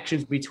the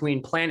connections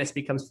between planets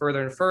becomes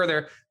further and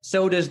further.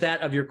 So does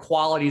that of your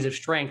qualities of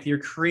strength. You're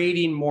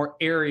creating more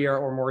area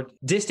or more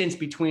distance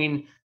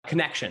between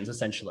connections,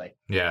 essentially.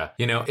 Yeah.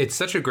 You know, it's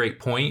such a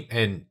great point,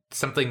 and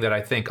something that I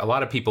think a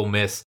lot of people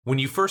miss. When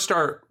you first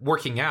start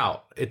working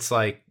out, it's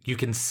like you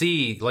can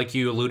see, like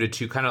you alluded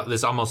to, kind of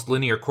this almost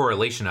linear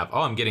correlation of,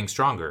 oh, I'm getting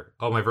stronger.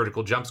 Oh, my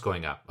vertical jump's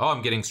going up. Oh,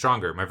 I'm getting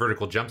stronger. My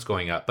vertical jump's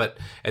going up. But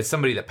as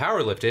somebody that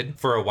power lifted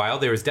for a while,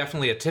 there was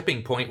definitely a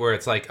tipping point where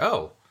it's like,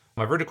 oh,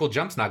 my vertical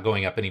jump's not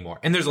going up anymore.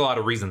 And there's a lot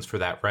of reasons for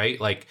that, right?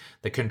 Like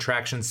the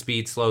contraction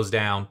speed slows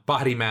down,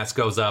 body mass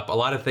goes up, a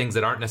lot of things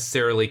that aren't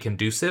necessarily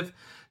conducive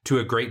to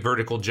a great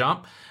vertical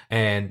jump.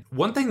 And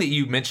one thing that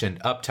you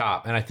mentioned up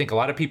top, and I think a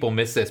lot of people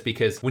miss this,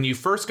 because when you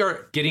first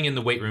start getting in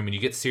the weight room and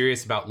you get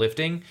serious about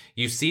lifting,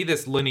 you see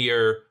this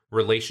linear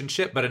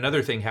relationship, but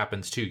another thing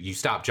happens too. You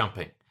stop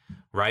jumping,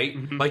 right?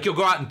 Mm-hmm. Like you'll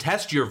go out and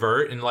test your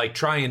vert and like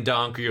try and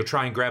dunk, or you'll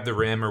try and grab the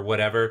rim or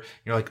whatever.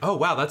 You're like, oh,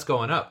 wow, that's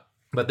going up.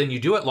 But then you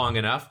do it long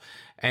enough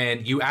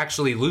and you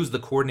actually lose the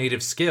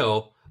coordinative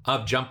skill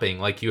of jumping,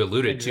 like you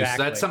alluded to. So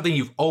that's something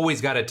you've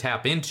always got to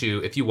tap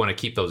into if you want to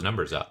keep those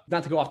numbers up.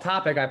 Not to go off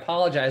topic, I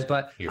apologize,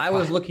 but I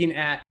was looking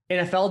at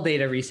NFL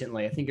data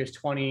recently. I think it was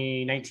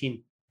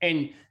 2019.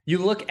 And you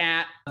look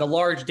at the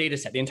large data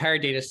set, the entire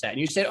data set, and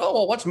you say, oh,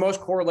 well, what's most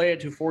correlated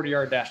to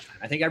 40-yard dash time?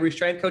 I think every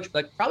strength coach would be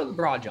like, probably the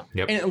broad jump.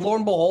 Yep. And lo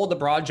and behold, the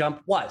broad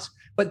jump was.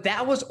 But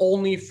that was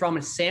only from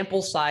a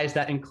sample size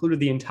that included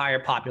the entire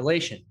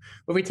population.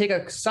 If we take a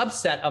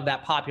subset of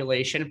that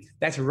population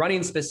that's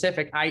running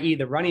specific, i.e.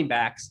 the running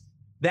backs,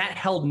 that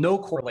held no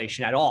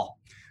correlation at all.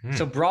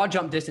 So broad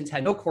jump distance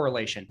had no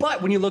correlation.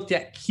 But when you looked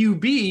at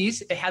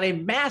QBs, it had a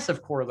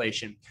massive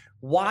correlation.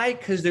 Why?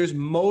 Because there's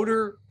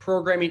motor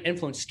programming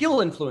influence,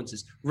 skill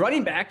influences.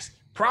 Running backs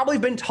probably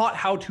been taught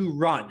how to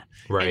run.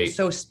 Right. And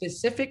so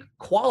specific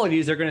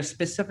qualities are going to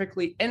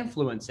specifically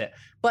influence it.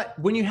 But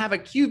when you have a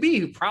QB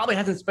who probably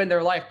hasn't spent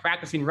their life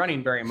practicing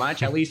running very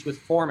much, at least with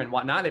form and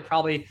whatnot, they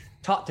probably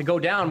taught to go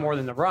down more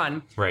than to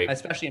run, right,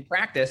 especially in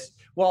practice.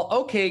 Well,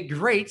 okay,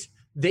 great.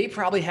 They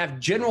probably have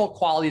general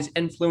qualities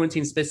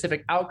influencing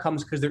specific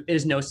outcomes because there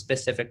is no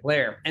specific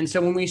layer. And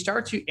so when we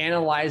start to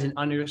analyze and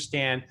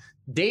understand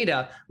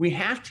data, we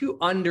have to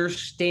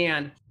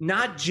understand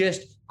not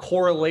just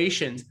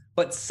correlations,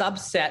 but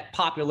subset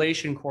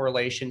population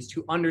correlations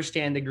to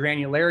understand the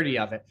granularity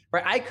of it,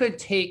 right? I could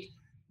take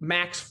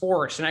max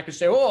force and I could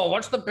say, oh,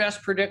 what's the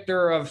best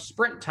predictor of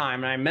sprint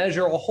time? And I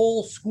measure a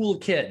whole school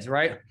of kids,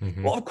 right?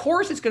 Mm-hmm. Well, of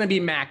course it's going to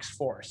be max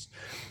force,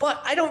 but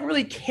I don't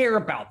really care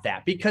about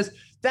that because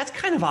that's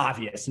kind of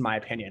obvious in my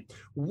opinion.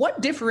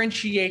 What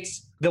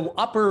differentiates the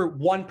upper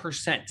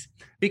 1%?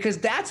 Because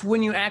that's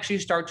when you actually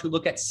start to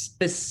look at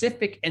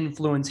specific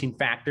influencing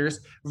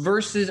factors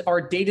versus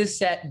our data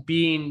set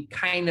being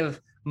kind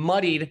of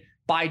muddied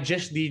by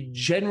just the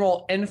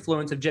general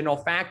influence of general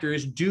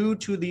factors due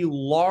to the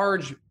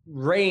large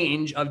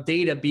range of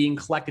data being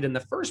collected in the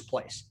first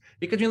place.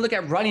 Because when you look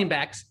at running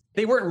backs,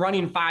 they weren't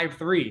running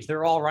 5.3s.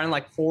 They're all running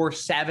like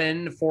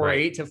 4.7,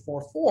 4.8 to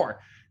 4.4.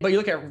 But you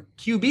look at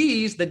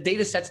QBs, the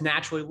data set's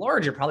naturally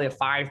larger, probably a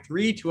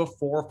 5.3 to a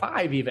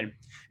 4.5 even.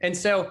 And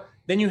so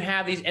then you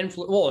have these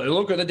well,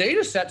 look at the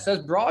data set says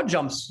broad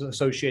jumps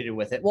associated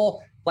with it.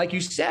 Well, like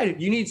you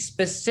said, you need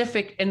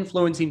specific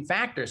influencing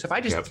factors. So if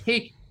I just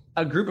take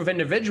a group of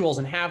individuals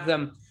and have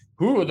them,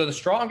 who are the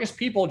strongest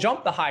people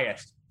jump the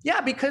highest?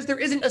 Yeah, because there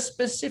isn't a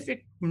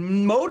specific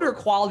motor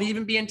quality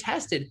even being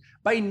tested.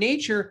 By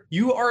nature,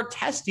 you are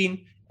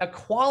testing a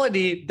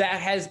quality that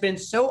has been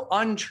so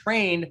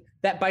untrained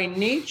that by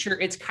nature,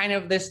 it's kind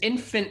of this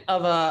infant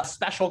of a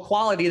special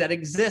quality that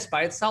exists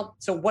by itself.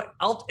 So what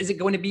else is it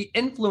going to be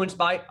influenced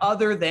by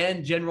other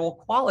than general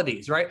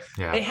qualities, right?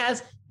 Yeah. It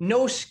has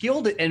no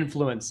skill to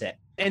influence it.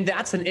 And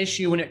that's an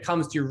issue when it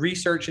comes to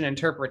research and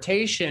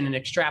interpretation and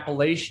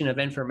extrapolation of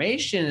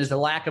information, is the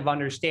lack of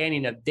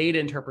understanding of data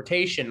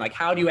interpretation. Like,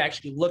 how do you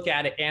actually look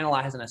at it,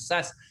 analyze, and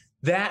assess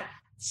that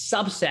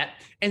subset?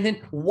 And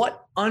then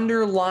what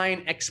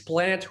underlying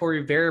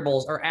explanatory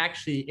variables are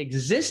actually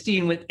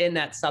existing within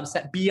that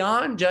subset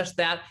beyond just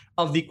that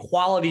of the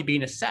quality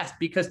being assessed?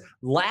 Because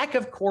lack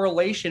of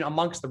correlation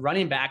amongst the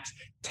running backs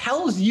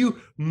tells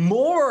you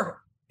more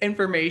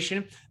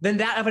information than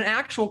that of an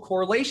actual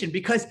correlation,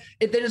 because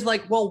it then is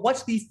like, well,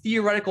 what's the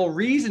theoretical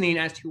reasoning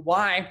as to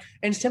why?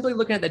 And simply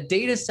looking at the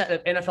data set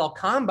of NFL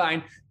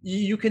Combine,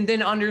 you can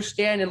then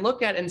understand and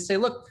look at it and say,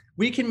 look,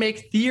 we can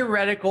make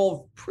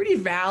theoretical, pretty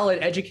valid,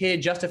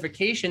 educated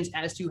justifications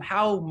as to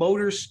how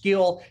motor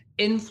skill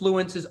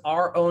influences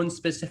our own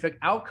specific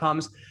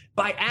outcomes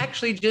by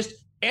actually just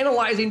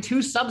analyzing two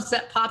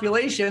subset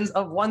populations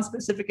of one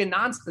specific and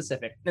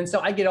non-specific. And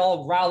so I get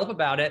all riled up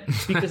about it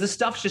because this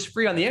stuff's just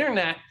free on the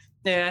internet.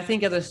 And I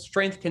think as a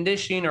strength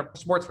conditioning or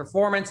sports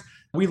performance,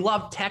 we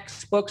love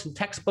textbooks, and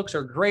textbooks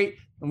are great.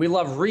 And we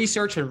love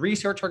research, and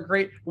research are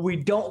great. We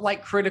don't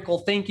like critical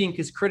thinking,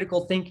 because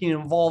critical thinking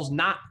involves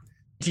not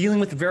dealing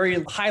with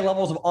very high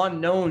levels of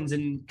unknowns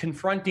and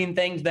confronting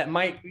things that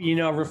might,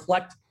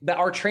 reflect that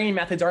our training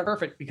methods aren't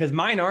perfect, because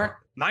mine aren't.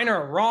 Mine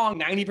are wrong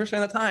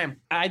 90% of the time.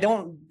 I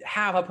don't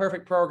have a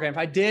perfect program. If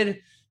I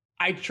did,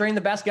 I train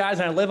the best guys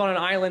and I live on an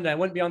island and I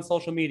wouldn't be on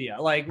social media.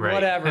 Like, right.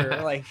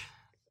 Whatever. Like,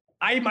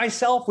 I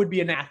myself would be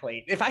an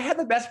athlete. If I had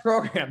the best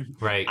program,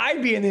 right,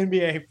 I'd be in the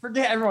NBA.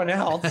 Forget everyone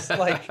else.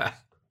 Like,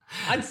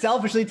 I'd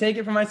selfishly take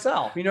it for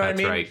myself. You know what I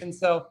mean? Right.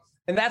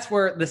 And that's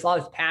where a lot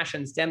of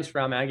passion stems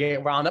from. And I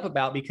get wound up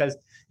about, because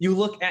you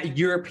look at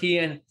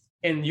European,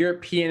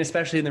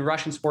 especially in the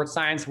Russian sports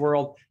science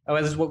world,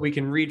 this is what we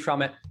can read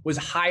from it, was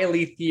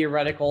highly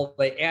theoretical.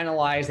 They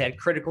analyzed, they had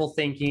critical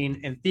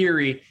thinking and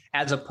theory,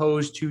 as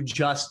opposed to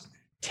just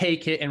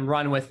take it and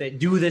run with it.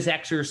 Do this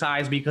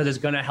exercise because it's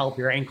going to help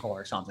your ankle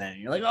or something.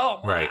 And you're like,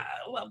 oh, right.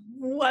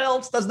 What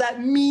else does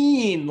that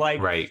mean? Like,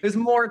 right. There's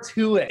more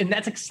to it. And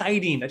that's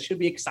exciting. That should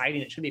be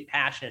exciting. It should be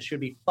passionate. It should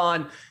be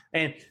fun.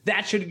 And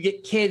that should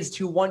get kids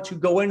to want to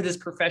go into this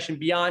profession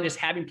beyond just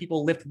having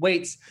people lift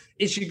weights.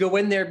 It should go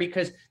in there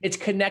because it's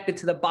connected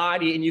to the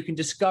body, and you can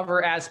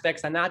discover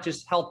aspects that not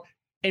just help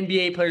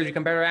NBA players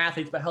become better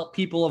athletes, but help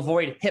people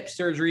avoid hip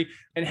surgery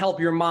and help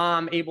your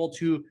mom able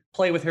to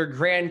play with her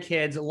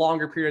grandkids a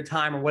longer period of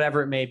time, or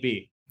whatever it may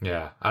be.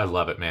 Yeah, I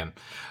love it, man.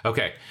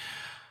 Okay.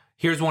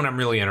 Here's one I'm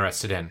really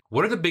interested in.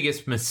 What are the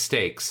biggest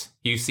mistakes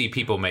you see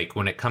people make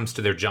when it comes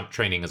to their jump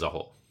training as a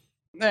whole?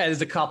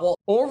 There's a couple.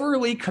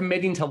 Overly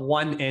committing to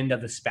one end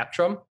of the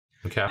spectrum.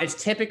 Okay.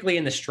 It's typically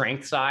in the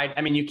strength side.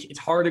 I mean, it's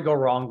hard to go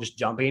wrong just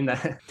jumping.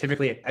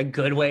 Typically a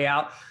good way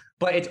out.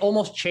 But it's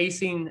almost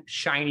chasing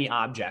shiny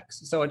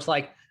objects. So it's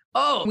like,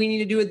 oh, we need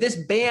to do this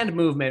band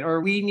movement,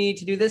 or we need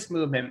to do this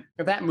movement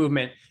or that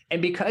movement.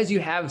 And because you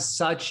have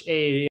such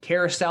a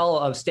carousel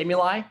of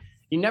stimuli,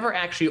 you never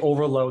actually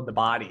overload the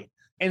body.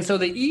 And so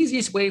the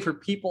easiest way for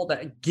people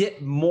to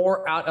get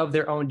more out of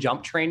their own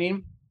jump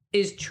training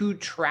is to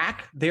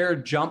track their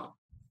jump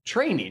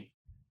training.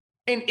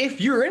 And if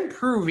you're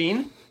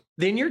improving,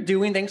 then you're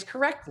doing things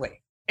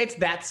correctly. It's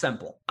that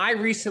simple. I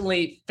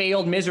recently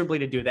failed miserably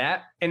to do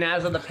that. And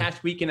as of the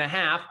past week and a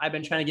half, I've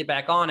been trying to get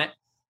back on it,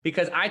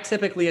 because I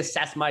typically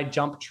assess my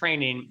jump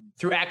training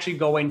through actually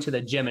going to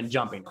the gym and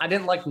jumping. I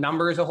didn't like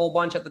numbers a whole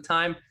bunch at the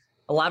time.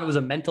 A lot of it was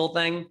a mental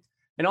thing.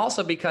 And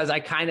also because I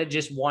kind of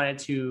just wanted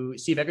to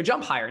see if I could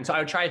jump higher. And so I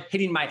would try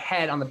hitting my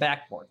head on the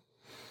backboard.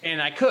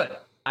 And I could.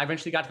 I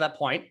eventually got to that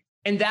point.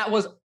 And that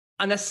was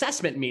an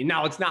assessment mean.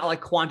 Now, it's not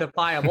like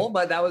quantifiable,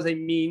 but that was a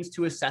means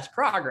to assess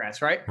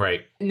progress, right?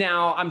 Right.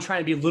 Now I'm trying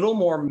to be a little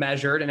more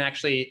measured and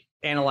actually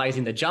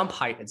analyzing the jump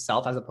height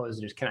itself, as opposed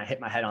to just, can I hit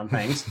my head on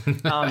things?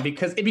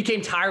 Because it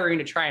became tiring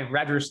to try and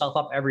rev yourself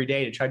up every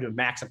day to try to do a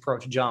max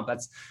approach jump.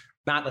 That's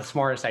not the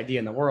smartest idea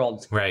in the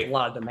world. Right. A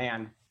lot of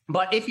demand.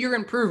 But if you're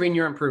improving,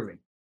 you're improving.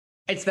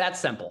 It's that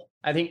simple.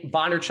 I think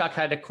Bondarchuk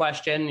had a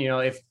question,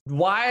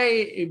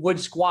 why would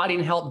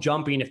squatting help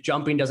jumping if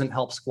jumping doesn't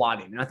help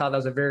squatting? And I thought that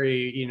was a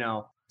very,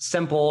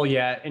 simple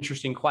yet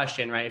interesting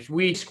question, right? If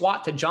we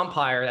squat to jump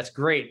higher, that's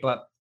great.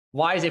 But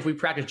why is it if we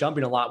practice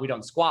jumping a lot, we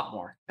don't squat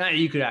more?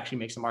 You could actually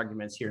make some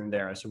arguments here and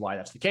there as to why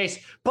that's the case.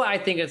 But I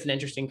think it's an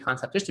interesting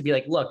concept just to be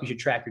like, look, you should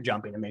track your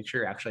jumping and make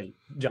sure you're actually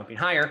jumping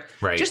higher.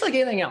 Right. Just like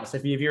anything else.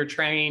 If you're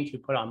training to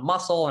put on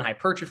muscle and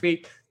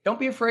hypertrophy, don't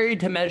be afraid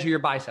to measure your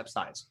bicep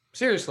size.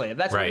 Seriously, if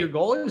that's what your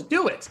goal is,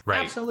 do it.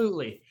 Right.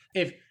 Absolutely.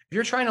 If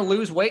you're trying to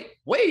lose weight,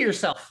 weigh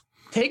yourself.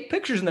 Take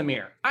pictures in the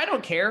mirror. I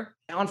don't care.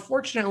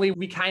 Unfortunately,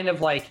 we kind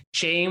of like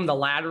shame the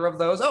latter of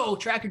those. Oh,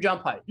 track your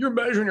jump height. You're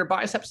measuring your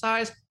bicep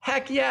size.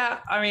 Heck yeah.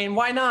 I mean,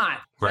 why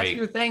not? Right. That's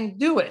your thing.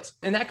 Do it.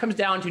 And that comes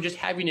down to just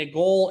having a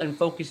goal and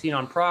focusing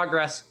on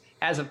progress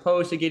as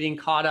opposed to getting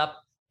caught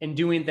up in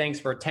doing things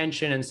for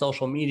attention and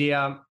social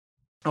media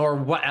or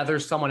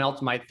what someone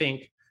else might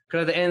think.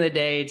 Because at the end of the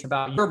day, it's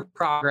about your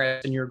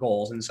progress and your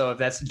goals. And so if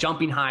that's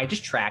jumping high,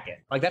 just track it.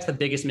 Like that's the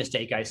biggest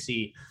mistake I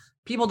see.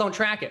 People don't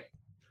track it.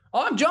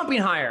 Oh, I'm jumping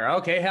higher.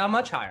 Okay, how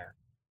much higher?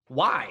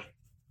 Why?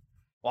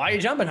 Why are you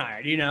jumping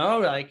higher? You know,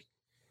 like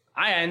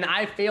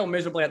I fail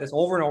miserably at this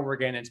over and over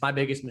again. It's my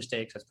biggest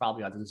mistake. That's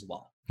probably others as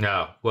well.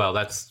 No, well,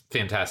 that's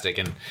fantastic.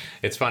 And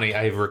it's funny.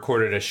 I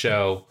recorded a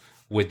show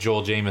with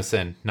Joel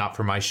Jameson, not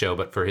for my show,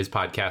 but for his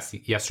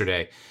podcast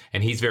yesterday.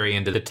 And he's very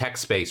into the tech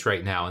space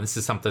right now. And this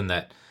is something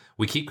that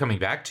we keep coming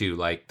back to.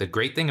 Like the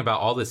great thing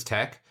about all this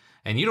tech,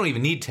 and you don't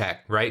even need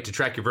tech, right, to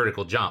track your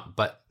vertical jump.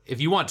 But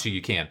if you want to,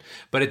 you can.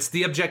 But it's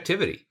the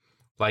objectivity.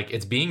 Like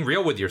it's being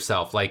real with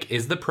yourself. Like,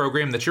 is the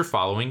program that you're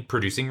following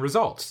producing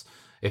results?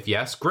 If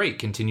yes, great,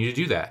 continue to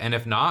do that. And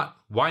if not,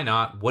 why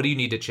not? What do you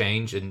need to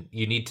change? And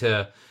you need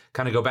to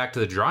kind of go back to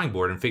the drawing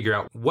board and figure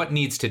out what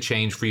needs to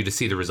change for you to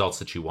see the results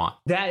that you want.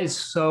 That is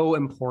so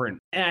important.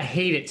 And I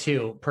hate it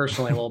too,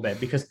 personally, a little bit,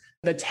 because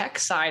the tech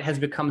side has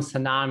become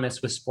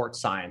synonymous with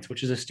sports science,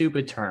 which is a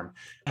stupid term.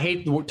 I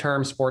hate the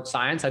term sports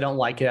science. I don't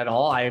like it at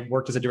all. I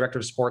worked as a director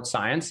of sports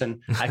science,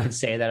 and I could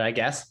say that, I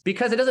guess,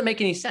 because it doesn't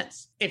make any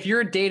sense. If you're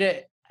a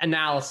data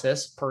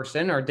analysis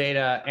person or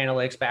data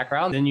analytics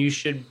background, then you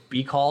should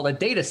be called a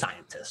data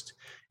scientist.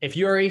 If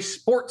you're a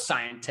sports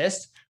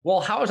scientist, well,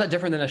 how is that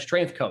different than a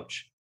strength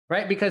coach,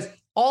 right? Because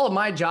all of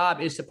my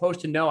job is supposed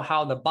to know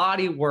how the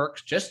body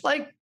works, just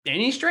like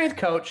any strength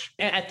coach.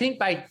 And I think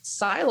by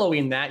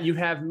siloing that, you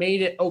have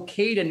made it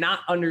okay to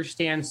not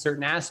understand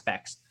certain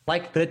aspects,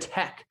 like the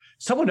tech.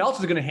 Someone else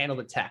is going to handle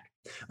the tech.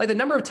 Like the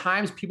number of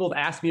times people have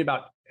asked me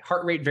about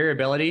heart rate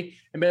variability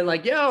and been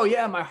like, yo,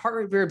 yeah, my heart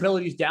rate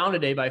variability is down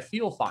today, but I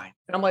feel fine.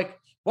 And I'm like,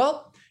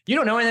 well, you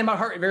don't know anything about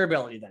heart rate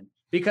variability then,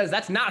 because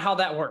that's not how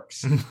that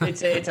works.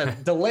 It's a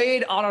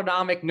delayed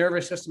autonomic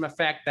nervous system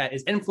effect that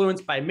is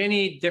influenced by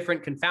many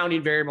different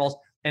confounding variables.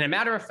 And a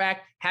matter of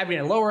fact, having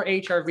a lower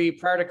HRV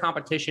prior to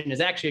competition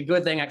is actually a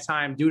good thing at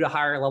time due to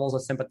higher levels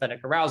of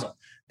sympathetic arousal.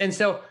 And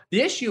so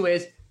the issue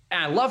is,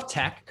 and I love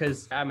tech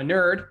because I'm a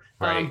nerd,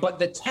 right. But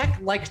the tech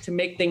likes to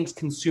make things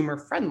consumer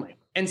friendly.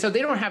 And so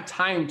they don't have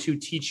time to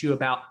teach you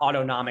about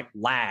autonomic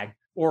lag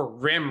or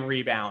REM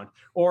rebound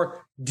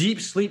or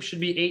deep sleep should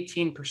be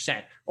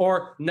 18%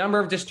 or number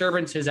of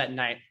disturbances at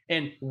night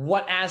and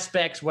what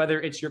aspects, whether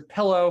it's your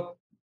pillow,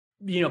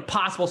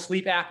 possible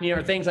sleep apnea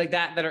or things like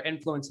that are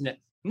influencing it.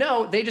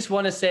 No, they just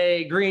want to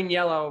say green,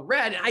 yellow,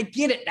 red. I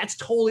get it. That's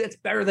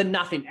better than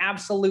nothing.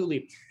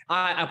 Absolutely.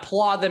 I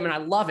applaud them and I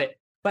love it.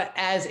 But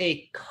as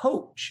a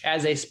coach,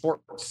 as a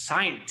sports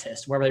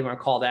scientist, whatever they want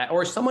to call that,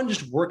 or someone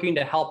just working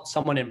to help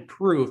someone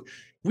improve,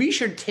 we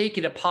should take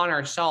it upon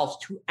ourselves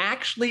to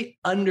actually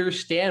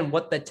understand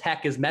what the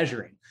tech is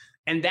measuring.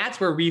 And that's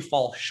where we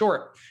fall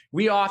short.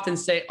 We often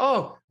say,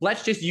 oh,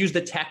 let's just use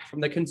the tech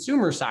from the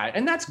consumer side.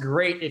 And that's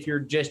great if you're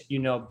just,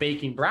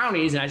 baking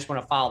brownies and I just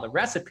want to follow the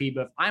recipe.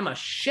 But if I'm a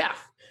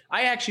chef,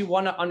 I actually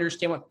want to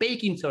understand what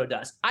baking soda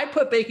does. I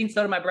put baking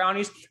soda in my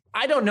brownies.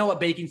 I don't know what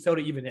baking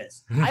soda even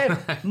is. I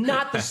have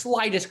not the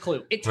slightest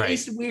clue. It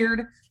tastes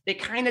weird.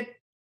 It kind of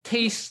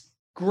tastes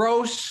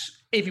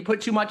gross if you put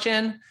too much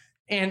in.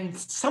 And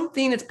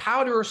something that's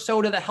powder or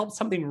soda that helps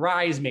something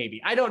rise, maybe.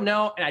 I don't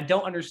know, and I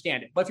don't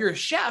understand it. But if you're a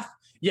chef,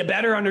 you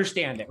better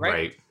understand it,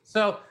 right?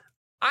 So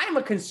I'm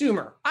a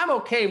consumer. I'm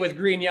okay with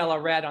green, yellow,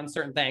 red on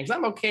certain things.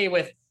 I'm okay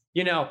with,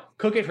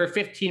 cook it for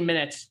 15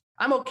 minutes.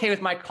 I'm okay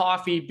with my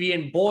coffee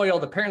being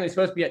boiled. Apparently it's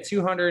supposed to be at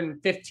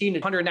 215 to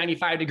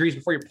 195 degrees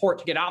before you pour it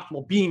to get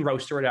optimal bean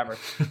roast or whatever.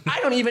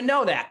 I don't even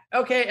know that.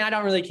 Okay. And I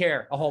don't really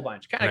care a whole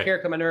bunch. Kind of care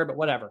because I'm a nerd, but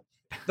whatever.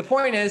 The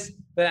point is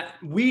that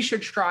we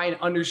should try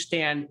and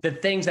understand the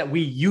things that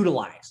we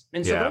utilize.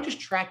 And so don't just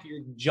track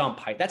your jump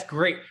height. That's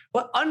great.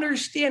 But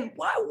understand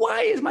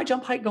why is my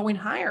jump height going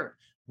higher?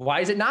 Why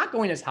is it not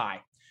going as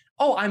high?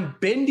 Oh, I'm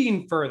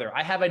bending further.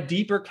 I have a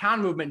deeper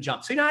counter movement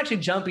jump. So you're not actually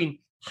jumping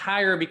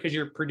higher because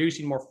you're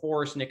producing more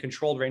force in a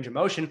controlled range of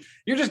motion.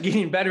 You're just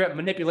getting better at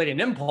manipulating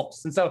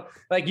impulse. And so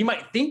you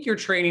might think your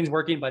training's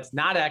working, but it's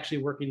not actually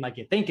working like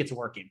you think it's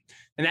working.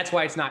 And that's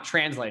why it's not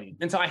translating.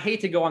 And so I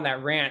hate to go on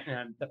that rant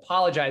and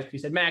apologize because you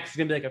said, Max, it's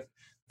going to be like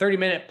a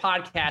 30-minute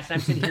podcast. And I'm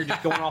sitting here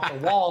just going off the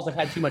walls. I've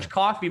had too much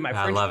coffee. My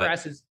French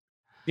press is,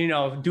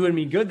 doing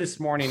me good this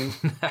morning.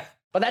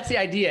 But that's the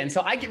idea. And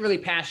so I get really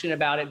passionate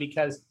about it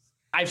because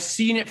I've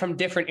seen it from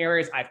different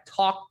areas. I've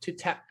talked to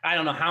tech, I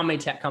don't know how many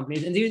tech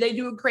companies, and they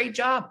do a great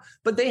job,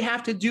 but they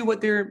have to do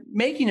what they're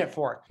making it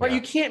for. Right? Yeah.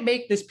 You can't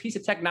make this piece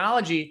of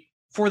technology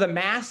for the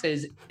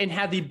masses and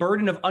have the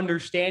burden of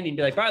understanding.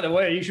 Be like, by the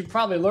way, you should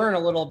probably learn a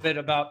little bit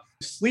about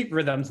sleep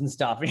rhythms and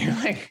stuff. And you're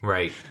like,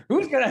 right?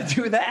 Who's gonna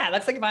do that?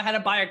 That's like if I had to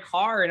buy a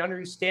car and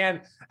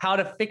understand how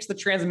to fix the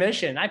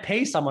transmission. I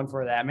pay someone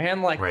for that,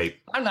 man. Like, right.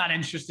 I'm not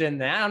interested in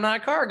that. I'm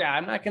not a car guy.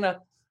 I'm not gonna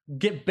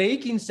get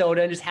baking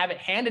soda and just have it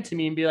handed to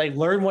me and be like,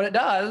 learn what it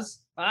does.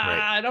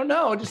 Right. I don't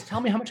know. Just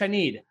tell me how much I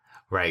need.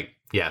 Right.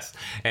 Yes.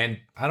 And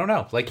I don't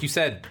know. Like you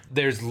said,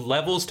 there's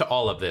levels to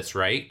all of this,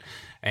 right?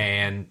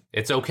 And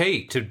it's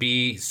okay to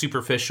be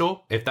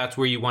superficial if that's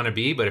where you want to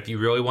be. But if you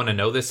really want to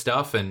know this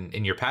stuff and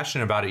you're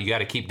passionate about it, you got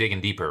to keep digging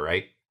deeper,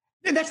 right?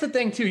 And that's the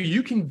thing, too.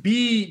 You can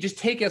just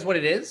take it as what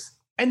it is.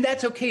 And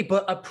that's okay.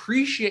 But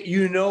appreciate,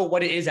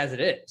 what it is as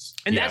it is.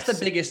 And that's the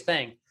biggest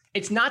thing.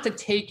 It's not to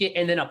take it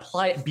and then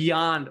apply it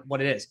beyond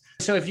what it is.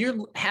 So if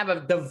you have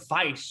a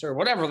device or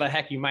whatever the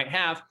heck you might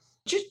have,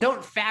 just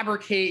don't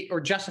fabricate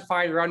or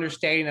justify your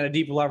understanding at a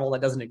deeper level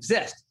that doesn't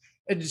exist.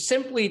 And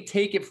simply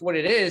take it for what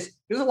it is.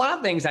 There's a lot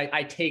of things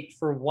I take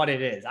for what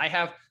it is. I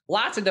have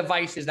lots of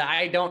devices that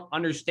I don't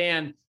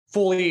understand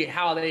fully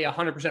how they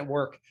 100%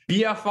 work.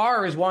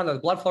 BFR is one of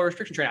those blood flow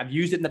restriction training. I've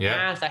used it in the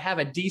past. I have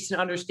a decent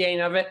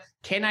understanding of it.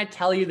 Can I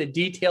tell you the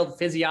detailed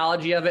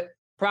physiology of it?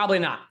 Probably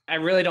not. I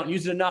really don't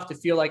use it enough to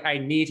feel like I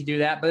need to do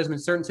that. But there's been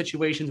certain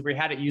situations where we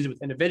had to use it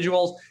with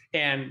individuals,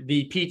 and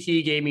the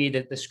PT gave me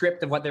the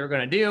script of what they were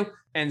going to do.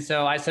 And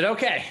so I said,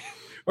 okay,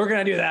 we're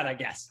going to do that, I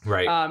guess.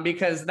 Right.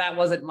 Because that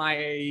wasn't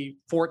my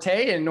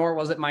forte, and nor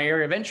was it my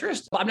area of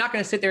interest. But I'm not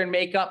going to sit there and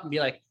make up and be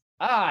like,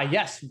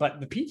 yes, but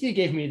the PT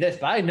gave me this,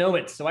 but I know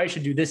it, so I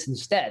should do this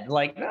instead.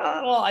 Like, no,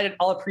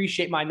 I'll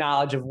appreciate my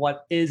knowledge of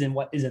what is and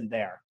what isn't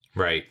there.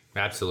 Right.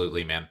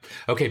 Absolutely, man.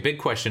 Okay, big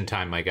question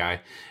time, my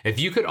guy. If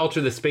you could alter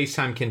the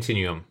space-time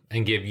continuum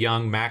and give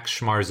young Max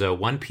Schmarzo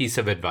one piece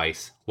of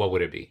advice, what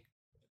would it be?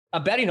 A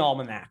betting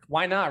almanac.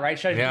 Why not, right?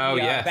 Should I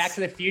do Back to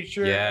the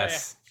Future?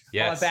 Yes.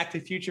 Yes. Back to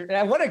the Future.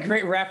 What a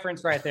great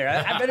reference right there.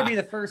 I better be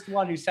the first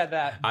one who said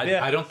that.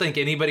 I don't think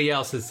anybody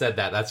else has said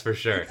that. That's for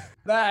sure.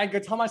 I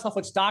could tell myself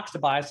what stocks to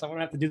buy, so I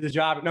won't have to do this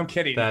job. No, I'm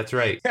kidding. That's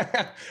right.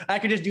 I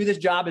could just do this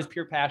job as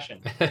pure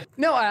passion.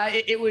 No,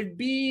 it would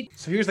be,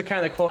 so here's the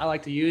kind of quote I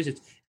like to use.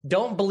 It's,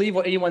 don't believe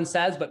what anyone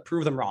says, but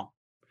prove them wrong.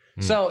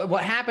 So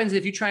what happens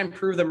if you try and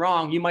prove them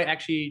wrong, you might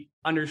actually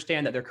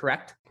understand that they're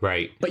correct.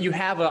 Right. But you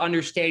have an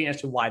understanding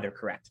as to why they're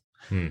correct.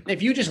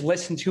 If you just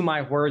listen to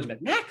my words,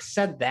 but Max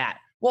said that,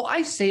 well,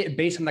 I say it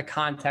based on the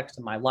context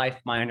of my life,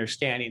 my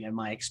understanding, and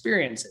my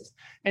experiences.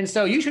 And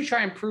so you should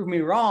try and prove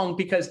me wrong,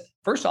 because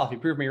first off, you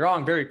prove me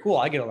wrong. Very cool.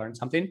 I get to learn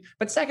something.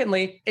 But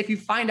secondly, if you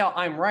find out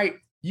I'm right,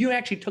 you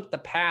actually took the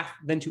path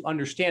then to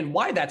understand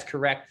why that's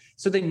correct.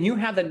 So then you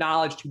have the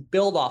knowledge to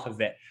build off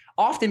of it.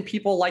 Often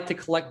people like to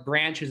collect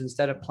branches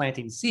instead of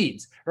planting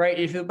seeds, right?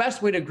 If the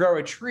best way to grow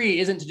a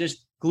tree isn't to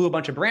just glue a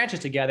bunch of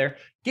branches together,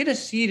 get a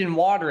seed and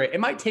water it. It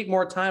might take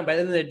more time, but at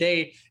the end of the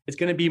day, it's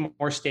going to be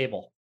more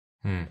stable.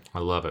 I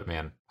love it,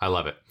 man. I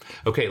love it.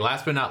 Okay,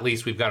 last but not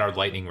least, we've got our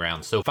lightning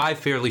round. So 5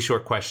 fairly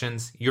short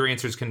questions. Your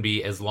answers can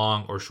be as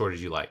long or short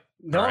as you like.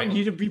 No, right?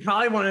 You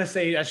probably want to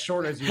say as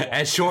short as you want.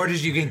 As short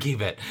as you can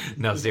keep it.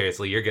 No,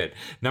 seriously, you're good.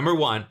 Number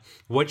 1,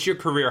 what's your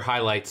career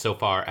highlight so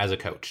far as a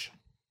coach?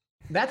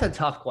 That's a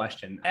tough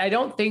question. I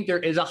don't think there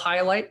is a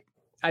highlight.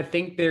 I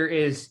think there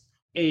is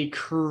a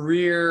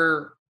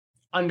career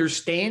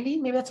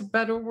understanding. Maybe that's a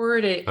better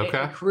word.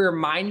 A career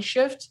mind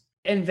shift.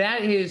 And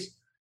that is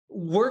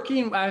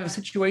working. I have a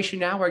situation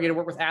now where I get to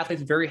work with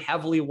athletes very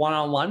heavily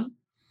one-on-one.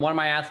 One of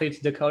my athletes,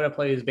 Dakota,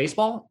 plays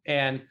baseball,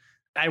 and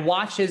I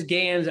watched his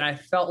games and I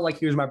felt like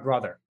he was my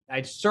brother.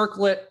 I'd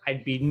circle it.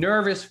 I'd be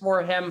nervous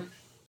for him.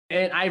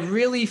 And I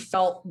really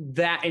felt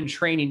that in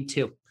training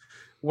too,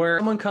 where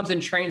someone comes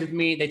and trains with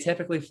me, they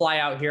typically fly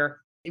out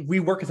here. We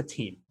work as a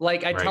team.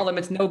 Like I tell them,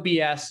 it's no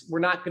BS. We're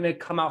not going to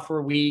come out for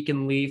a week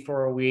and leave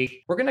for a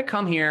week. We're going to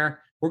come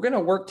here. We're going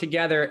to work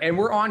together, and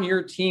we're on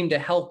your team to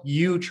help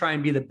you try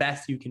and be the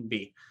best you can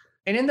be.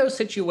 And in those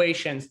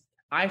situations,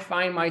 I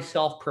find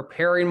myself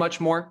preparing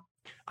much more.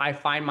 I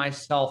find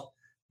myself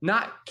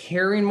not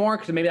caring more,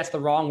 because maybe that's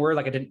the wrong word,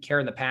 like I didn't care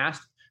in the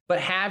past,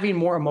 but having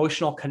more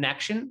emotional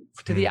connection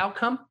to the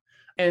outcome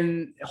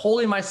and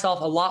holding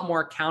myself a lot more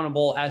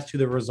accountable as to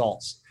the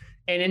results.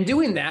 And in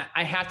doing that,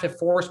 I have to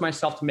force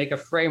myself to make a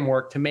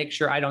framework to make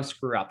sure I don't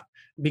screw up,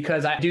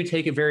 because I do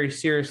take it very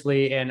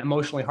seriously and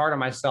emotionally hard on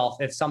myself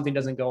if something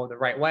doesn't go the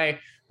right way,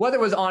 whether it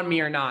was on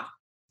me or not.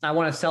 I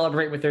want to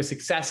celebrate with their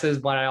successes,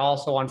 but I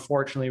also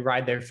unfortunately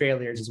ride their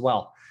failures as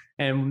well.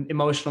 And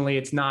emotionally,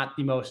 it's not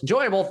the most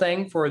enjoyable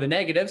thing for the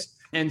negatives.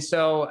 And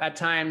so at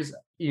times,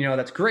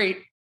 that's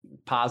great.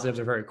 Positives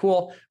are very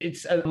cool.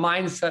 It's a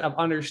mindset of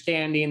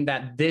understanding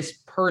that this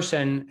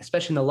person,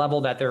 especially in the level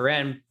that they're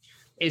in,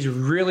 is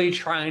really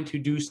trying to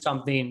do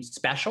something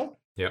special.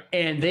 Yeah.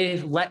 And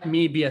they've let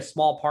me be a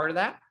small part of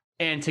that.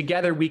 And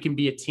together we can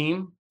be a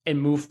team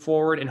and move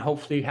forward and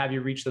hopefully have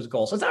you reach those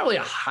goals. So it's not really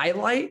a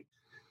highlight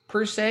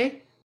per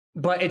se,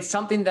 But it's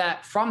something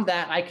that from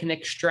that I can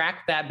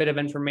extract that bit of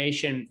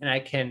information and I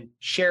can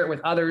share it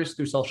with others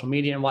through social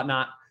media and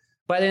whatnot.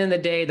 But at the end of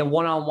the day, the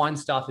one-on-one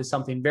stuff is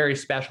something very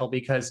special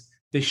because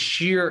the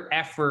sheer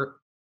effort,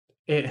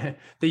 the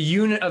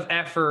unit of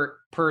effort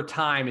per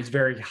time is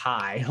very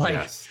high.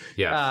 Like,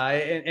 yes.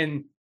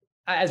 And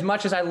as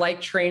much as I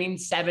like training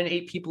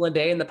 7-8 people a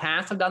day in the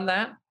past, I've done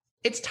that.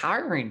 It's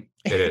tiring.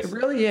 It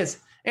really is.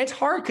 And it's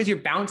hard because you're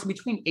bouncing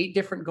between 8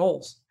 different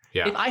goals.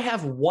 Yeah. If I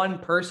have one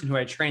person who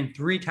I train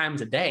 3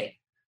 times a day,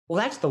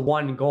 well, that's the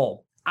one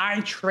goal.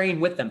 I train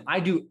with them. I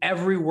do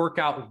every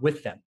workout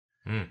with them.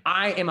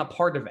 I am a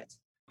part of it.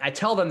 I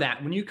tell them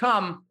that when you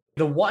come,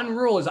 the one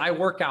rule is I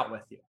work out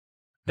with you.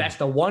 That's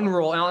the one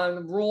rule. And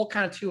the rule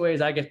kind of 2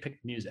 ways. I get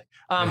picked music.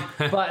 But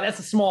that's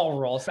a small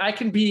rule. So I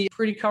can be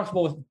pretty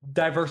comfortable with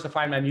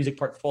diversifying my music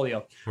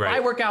portfolio. Right. I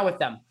work out with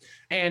them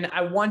and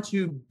I want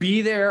to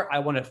be there. I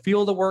want to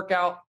feel the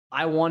workout.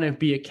 I want to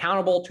be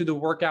accountable to the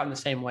workout in the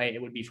same way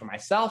it would be for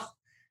myself.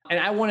 And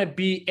I want to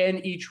be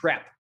in each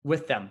rep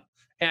with them.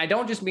 And I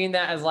don't just mean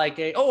that as like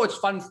it's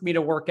fun for me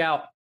to work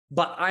out,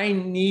 but I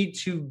need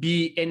to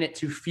be in it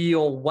to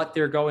feel what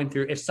they're going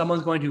through. If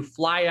someone's going to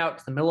fly out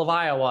to the middle of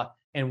Iowa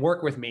and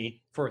work with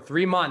me for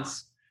 3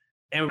 months,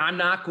 and I'm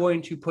not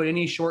going to put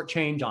any short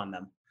change on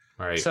them.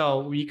 Right.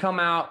 So we come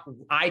out,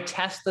 I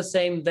test the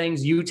same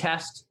things you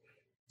test.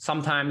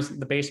 Sometimes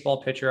the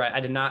baseball pitcher, I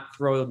did not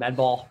throw the med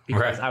ball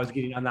because I was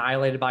getting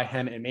annihilated by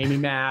him and it made me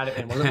mad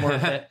and wasn't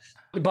worth it.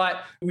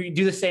 But we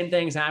do the same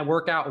things and I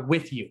work out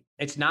with you.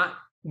 It's not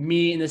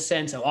me in the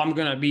sense of, I'm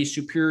going to be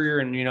superior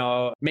and,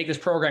 make this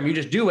program. You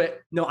just do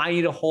it. No, I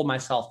need to hold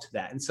myself to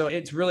that. And so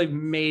it's really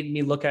made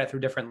me look at it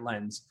through a different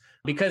lens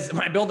because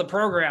when I build a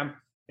program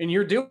and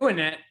you're doing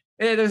it,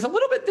 there's a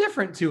little bit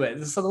different to it.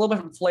 There's a little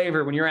different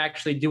flavor when you're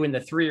actually doing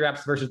the 3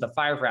 reps versus the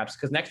 5 reps.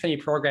 Because next time you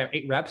program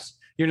 8 reps,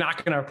 you're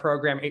not going to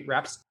program 8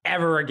 reps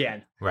ever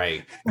again.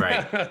 Right.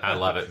 I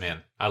love it,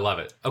 man. I love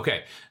it.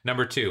 Okay.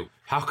 Number 2,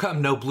 how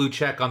come no blue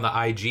check on the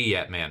IG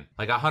yet, man?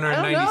 Like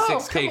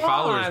 196K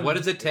followers. What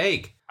does it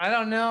take? I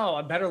don't know.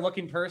 A better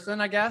looking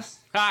person, I guess.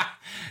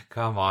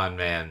 Come on,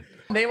 man.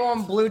 They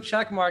won't blue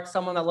check mark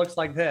someone that looks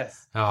like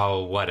this.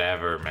 Oh,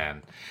 whatever,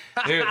 man.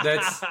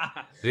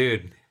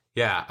 Dude.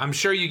 Yeah, I'm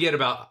sure you get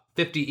about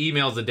 50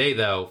 emails a day,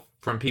 though,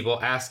 from people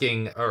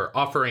asking or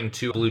offering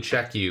to blue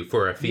check you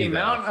for a fee. The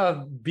amount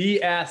of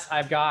BS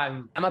I've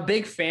gotten. I'm a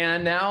big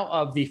fan now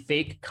of the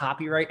fake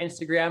copyright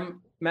Instagram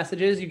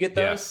messages. You get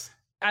those? Yes.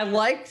 I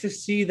like to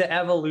see the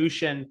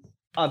evolution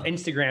of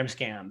Instagram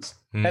scams.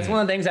 That's one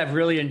of the things I've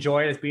really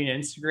enjoyed as being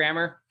an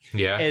Instagrammer.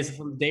 Yeah. Is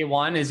from day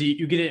one is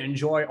you get to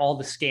enjoy all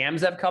the scams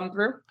that have come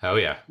through. Oh,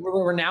 yeah.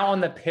 We're now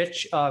on the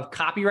pitch of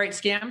copyright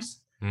scams.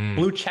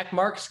 Blue check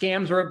mark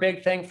scams were a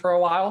big thing for a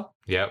while.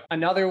 Yep.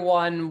 Another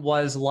one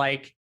was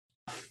like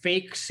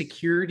fake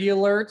security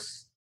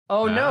alerts.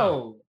 Oh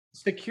no,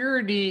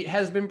 security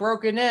has been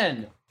broken in.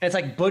 And it's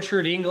like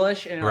butchered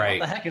English. And what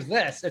the heck is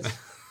this?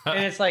 And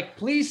it's like,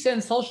 please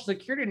send social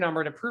security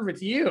number to prove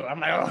it's you. I'm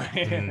like,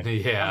 oh,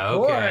 yeah,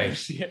 of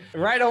course.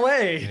 Right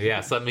away.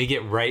 Yes, let me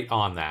get right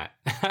on that.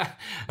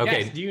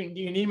 Okay. Yes, do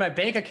you need my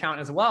bank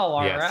account as well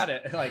while we're at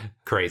it? Like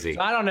crazy.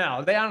 So I don't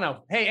know. I don't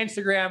know. Hey,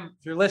 Instagram,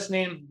 if you're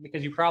listening,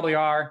 because you probably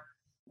are,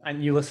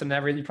 and you listen to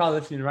you're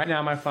probably listening right now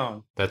on my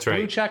phone. That's right.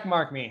 Blue check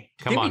mark me.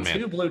 Give me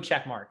 2 blue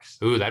check marks.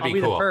 Ooh, that'd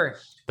be cool.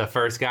 The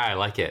first guy. I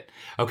like it.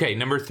 Okay,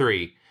 number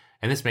 3,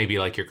 and this may be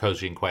like your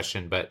coaching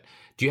question, but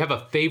do you have a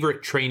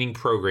favorite training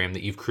program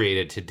that you've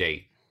created to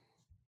date?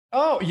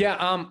 Oh,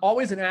 yeah.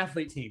 Always an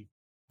athlete team.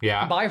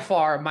 Yeah. By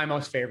far my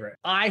most favorite.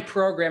 I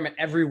program it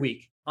every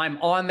week. I'm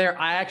on there.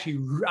 I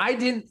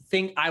didn't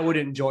think I would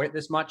enjoy it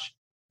this much.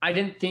 I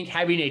didn't think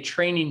having a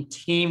training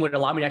team would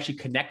allow me to actually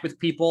connect with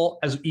people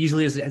as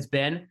easily as it has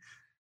been.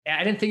 And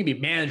I didn't think it'd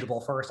be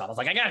manageable first off. I was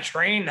like, I got to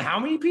train how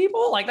many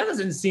people? Like, that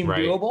doesn't seem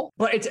doable.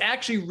 But it's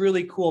actually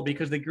really cool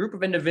because the group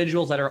of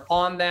individuals that are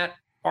on that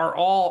are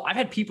all, I've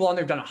had people on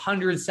there who've done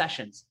 100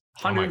 sessions,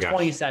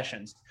 120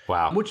 sessions.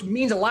 Wow. Which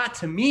means a lot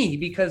to me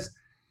because,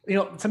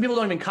 some people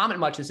don't even comment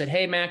much and said,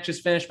 hey, Max,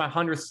 just finished my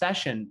 100th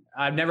session.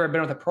 I've never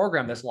been with a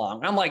program this long.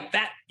 And I'm like,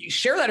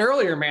 share that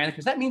earlier, man,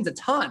 because that means a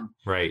ton.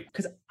 Right.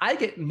 Because I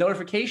get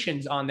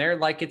notifications on there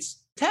like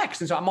it's text.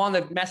 And so I'm on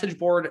the message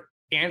board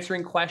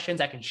answering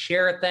questions. I can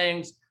share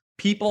things.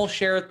 People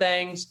share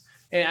things.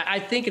 And I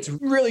think it's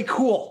really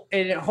cool.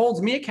 And it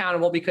holds me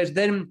accountable because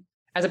then,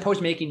 as opposed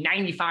to making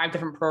 95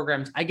 different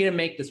programs, I get to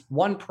make this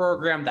one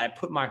program that I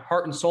put my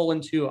heart and soul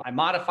into. I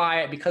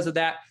modify it because of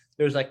that.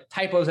 There's like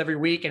typos every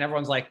week and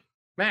everyone's like,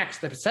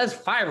 Max, if it says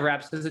 5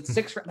 reps, is it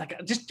 6 reps?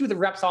 Like, just do the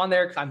reps on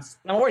there because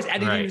I'm always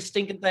editing the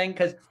stinking thing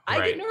because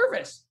I get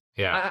nervous.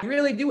 Yeah, I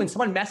really do. When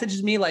someone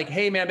messages me like,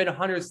 hey, man, I've been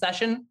 100th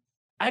session,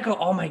 I go,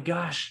 oh my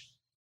gosh,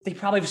 they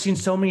probably have seen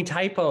so many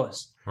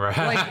typos. Right.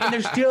 Like, and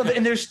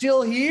they're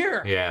still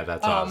here. Yeah,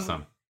 that's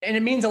awesome. And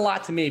it means a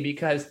lot to me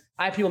because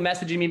I have people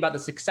messaging me about the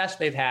success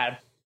they've had.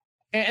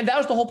 And that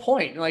was the whole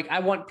point. Like, I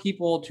want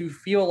people to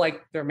feel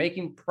like they're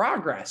making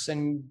progress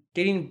and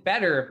getting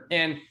better.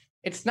 And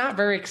it's not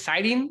very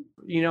exciting,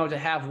 to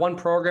have one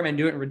program and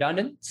do it in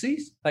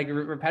redundancies, like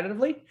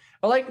repetitively.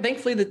 But like,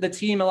 thankfully, the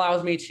team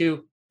allows me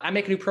to, I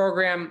make a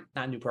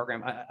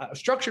a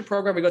structured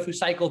program. We go through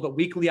cycles, but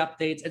weekly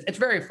updates. It's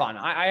very fun.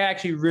 I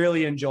actually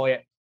really enjoy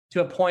it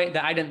to a point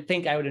that I didn't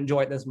think I would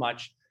enjoy it this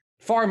much,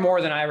 far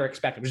more than I ever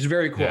expected, which is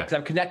very cool because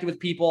I've connected with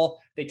people.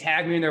 They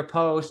tag me in their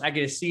posts. I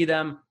get to see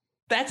them.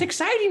 That's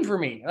exciting for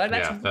me.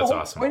 That's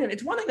awesome.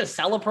 It's one thing to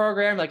sell a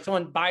program, like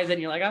someone buys it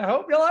and you're like, I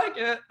hope you like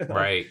it.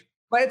 Right.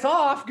 But it's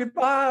off.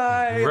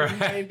 Goodbye. Right.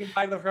 Say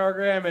goodbye to the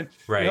program. And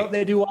you hope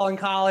they do well in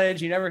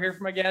college. You never hear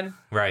from them again.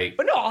 Right.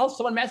 But no,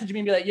 someone message me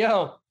and be like,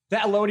 yo,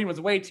 that loading was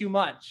way too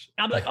much.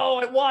 And I'm like, oh,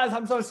 it was.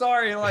 I'm so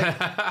sorry. Like,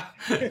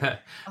 my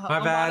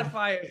bad.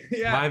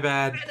 Yeah. My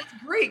bad. Man,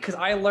 that's great because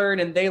I learn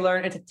and they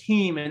learn. It's a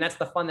team. And that's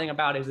the fun thing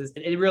about it is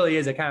it really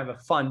is a kind of a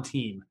fun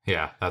team.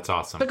 Yeah, that's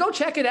awesome. So go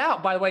check it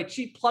out, by the way.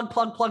 Cheap plug.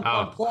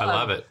 I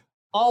love it.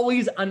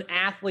 Always an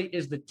athlete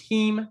is the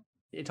team.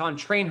 It's on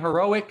Train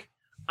Heroic.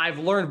 I've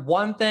learned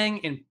one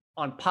thing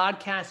on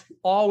podcasts,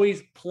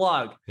 always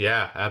plug.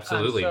 Yeah,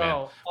 absolutely,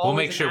 man. We'll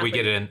make sure we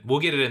get it in. We'll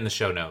get it in the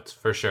show notes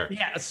for sure.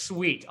 Yeah,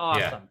 sweet.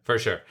 Awesome. Yeah, for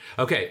sure.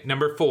 Okay,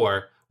 number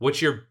 4.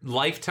 What's your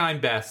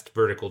lifetime best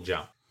vertical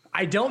jump?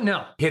 I don't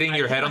know. Hitting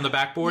your head on the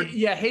backboard?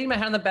 Yeah, hitting my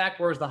head on the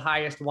backboard is the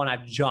highest one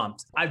I've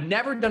jumped. I've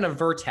never done a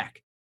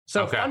Vertec.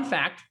 So fun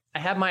fact, I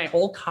have my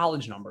old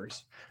college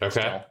numbers.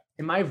 Okay. So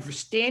in my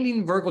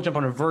standing vertical jump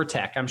on a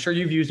Vertec, I'm sure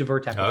you've used a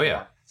Vertec before. Oh,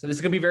 yeah. So this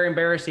is going to be very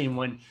embarrassing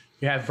when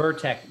you have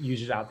Vertec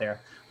users out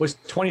there, was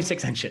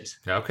 26 inches.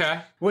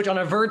 Okay. Which on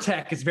a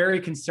Vertec is very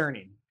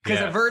concerning because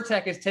a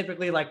Vertec is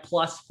typically like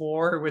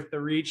 +4 with the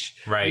reach.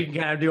 Right. You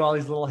can kind of do all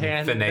these little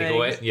hand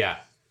finagle things. It. Yeah.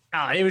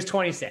 It was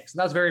 26.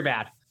 That was very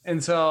bad.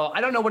 And so I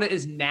don't know what it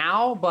is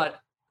now, but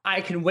I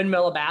can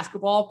windmill a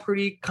basketball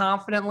pretty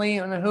confidently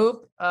on a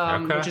hoop,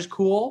 which is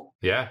cool.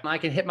 Yeah. I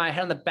can hit my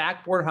head on the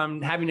backboard if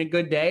I'm having a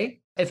good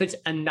day. If it's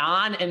a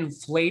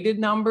non-inflated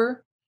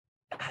number,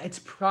 it's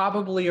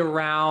probably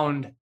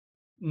around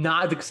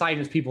not as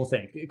exciting as people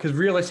think, because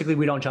realistically,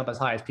 we don't jump as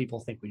high as people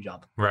think we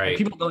jump. Right. Like,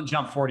 people don't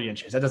jump 40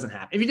 inches. That doesn't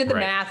happen. If you did the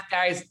math,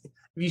 guys,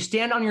 if you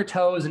stand on your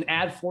toes and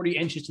add 40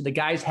 inches to the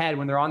guy's head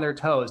when they're on their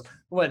toes,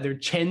 their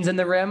chin's in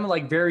the rim?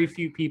 Like very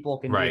few people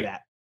can do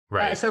that.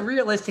 Right. So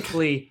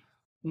realistically,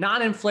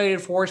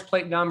 non-inflated force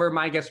plate number,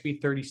 my guess would be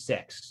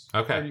 36.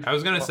 Okay. 34. I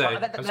was going to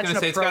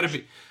say it's got to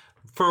be,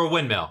 for a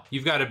windmill,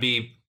 you've got to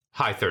be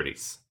high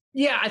 30s.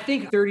 Yeah, I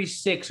think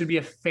 36 would be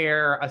a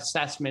fair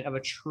assessment of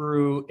a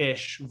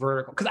true-ish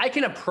vertical. Because I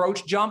can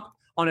approach jump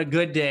on a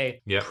good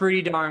day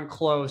pretty darn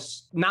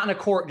close. Not in a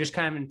court, just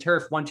kind of in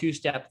turf, 1-2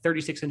 step,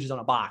 36 inches on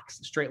a box,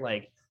 straight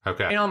leg.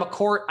 Okay. And on a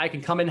court, I can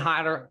come in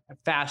higher,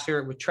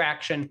 faster with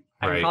traction.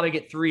 I can probably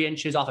get 3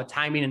 inches off of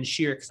timing and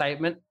sheer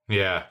excitement.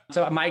 Yeah.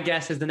 So my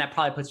guess is then that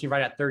probably puts you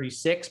right at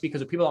 36, because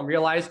what people don't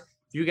realize, if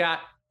you got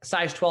a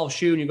size 12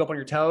 shoe and you go up on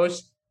your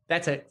toes,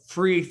 that's a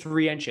free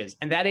 3 inches.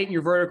 And that ain't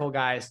your vertical,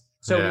 guys.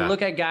 So when you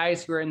look at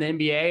guys who are in the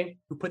NBA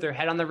who put their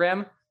head on the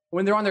rim,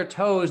 when they're on their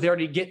toes, they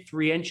already get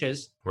 3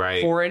 inches,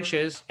 4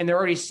 inches, and they're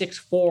already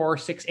 6'4",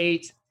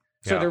 6'8".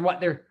 So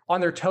they're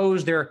on their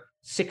toes, they're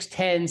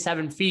 6'10",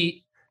 7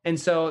 feet. And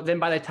so then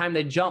by the time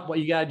they jump,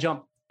 you got to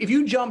jump. If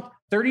you jump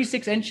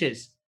 36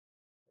 inches,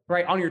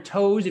 right, on your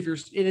toes, it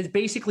is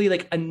basically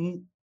like a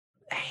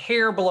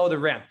hair below the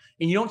rim.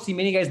 And you don't see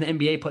many guys in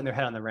the NBA putting their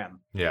head on the rim.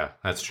 Yeah,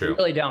 that's true. You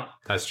really don't.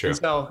 That's true. And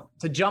so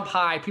to jump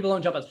high, people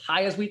don't jump as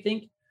high as we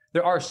think.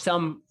 There are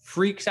some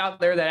freaks out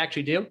there that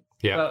actually do.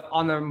 Yeah. But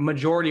on the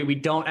majority, we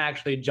don't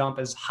actually jump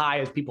as high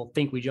as people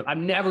think we jump. I've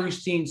never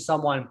seen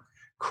someone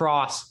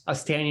cross a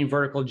standing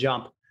vertical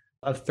jump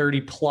of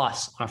 30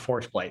 plus on a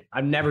force plate.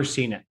 I've never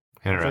seen it.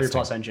 30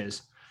 plus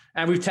inches.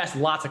 And we've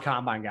tested lots of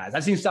combine guys.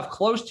 I've seen stuff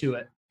close to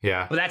it.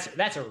 Yeah. But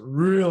that's a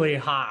really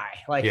high.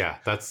 Like, yeah,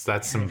 that's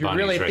some if you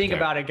really think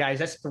about it, guys,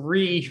 that's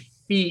 3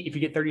 feet. If you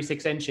get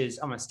 36 inches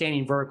on a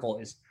standing vertical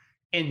is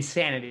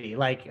insanity.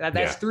 Like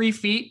that's 3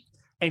 feet.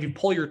 And if you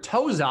pull your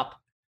toes up,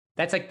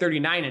 that's like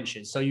 39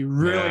 inches. So you're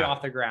really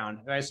off the ground.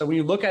 Right. So when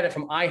you look at it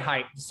from eye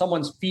height,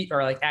 someone's feet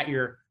are like at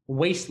your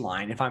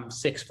waistline if I'm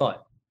 6 foot.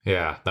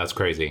 Yeah, that's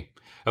crazy.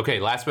 Okay,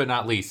 last but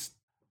not least,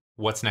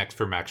 what's next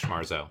for Max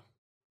Schmarzo?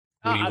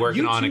 What are you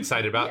working on,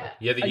 excited about?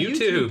 Yeah, the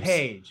YouTube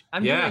page.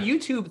 I'm doing a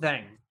YouTube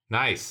thing.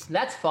 Nice.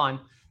 That's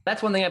fun.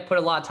 That's one thing I put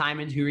a lot of time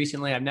into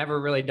recently. I've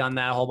never really done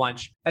that a whole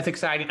bunch. That's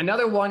exciting.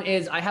 Another one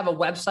is I have a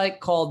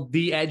website called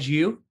The Edge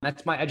U.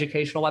 That's my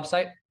educational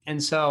website.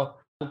 And so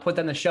I'll put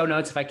that in the show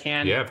notes if I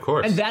can. Yeah, of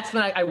course. And that's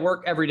when I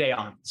work every day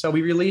on. So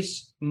we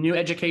release new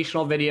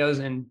educational videos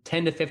in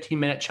 10 to 15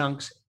 minute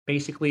chunks,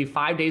 basically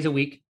 5 days a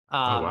week. Oh,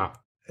 wow.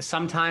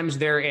 Sometimes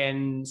they're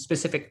in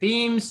specific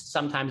themes.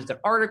 Sometimes it's an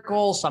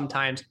article.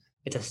 Sometimes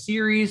it's a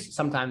series.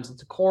 Sometimes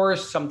it's a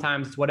course.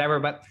 Sometimes it's whatever.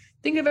 But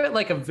think of it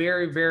like a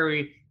very,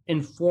 very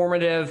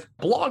informative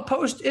blog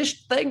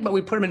post-ish thing, but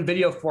we put them in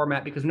video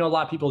format because we know a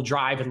lot of people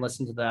drive and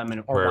listen to them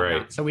and or whatnot.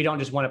 Right. So we don't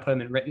just want to put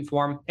them in written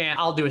form. And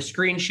I'll do a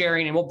screen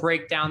sharing and we'll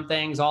break down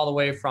things all the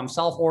way from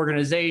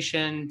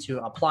self-organization to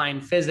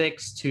applying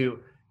physics to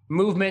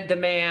movement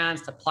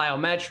demands to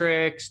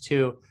plyometrics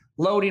to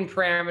loading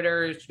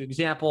parameters to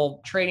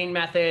example training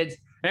methods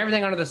and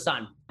everything under the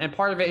sun. And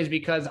part of it is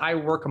because I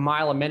work a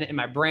mile a minute in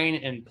my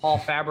brain, and Paul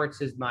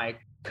Fabrics is my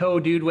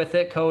co-dude with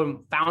it,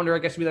 co-founder, I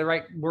guess would be the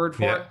right word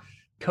for it.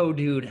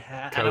 Co-dude.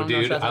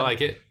 Co-dude, I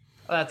like it.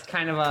 That's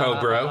kind of a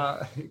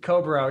co-bro.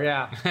 Co-bro,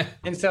 yeah.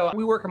 And so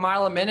we work a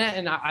mile a minute,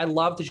 and I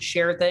love to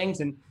share things,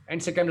 and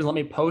Instagram just let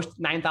me post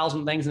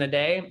 9,000 things in a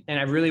day. And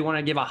I really want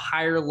to give a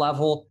higher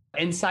level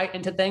insight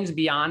into things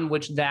beyond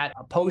which that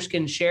a post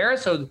can share.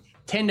 So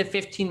 10 to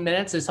 15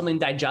 minutes is something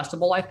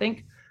digestible, I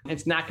think.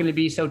 It's not going to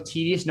be so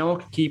tedious. No one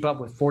can keep up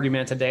with 40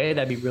 minutes a day.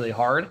 That'd be really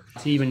hard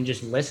to even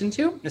just listen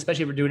to,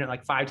 especially if we're doing it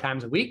like 5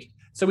 times a week.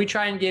 So we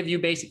try and give you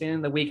basically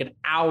in the week an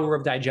hour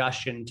of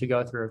digestion to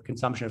go through,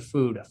 consumption of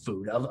food,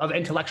 of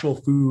intellectual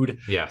food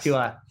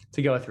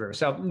to go through.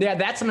 So yeah,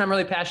 that's something I'm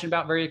really passionate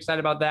about, very excited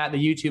about that. The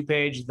YouTube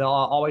page, the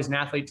Always an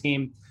Athlete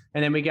team.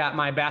 And then we got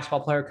my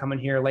basketball player coming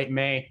here late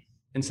May.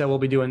 And so we'll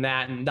be doing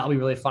that, and that'll be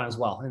really fun as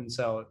well. And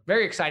so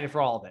very excited for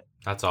all of it.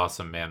 That's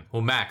awesome, man.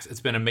 Well, Max,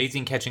 it's been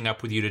amazing catching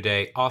up with you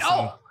today. Awesome.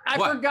 Oh, I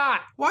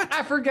forgot. What?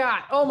 I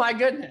forgot. Oh my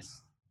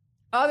goodness.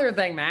 Other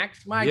thing,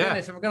 Max. My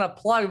goodness. If we're going to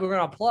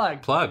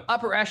plug. Plug.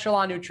 Upper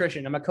Echelon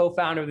Nutrition. I'm a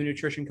co-founder of the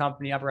nutrition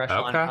company, Upper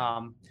Echelon.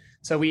 Okay.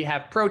 So we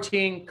have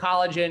protein,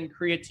 collagen,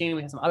 creatine.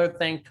 We have some other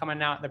things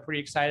coming out that I'm pretty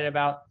excited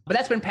about. But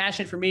that's been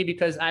passionate for me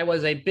because I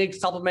was a big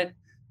supplement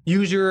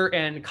user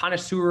and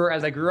connoisseur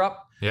as I grew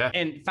up. Yeah.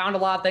 And found a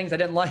lot of things I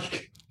didn't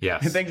like.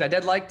 Yes. And things I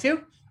did like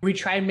too. We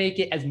try and make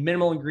it as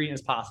minimal ingredient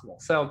as possible.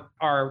 So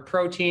our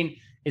protein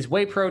is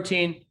whey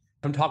protein.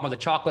 I'm talking about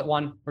the chocolate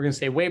one. We're going to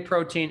say whey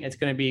protein. It's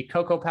going to be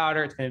cocoa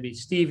powder. It's going to be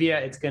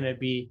stevia. It's going to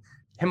be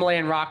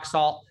Himalayan rock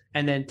salt.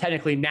 And then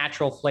technically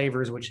natural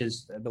flavors, which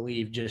is, I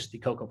believe, just the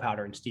cocoa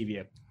powder and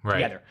stevia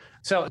together.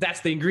 So that's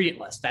the ingredient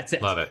list. That's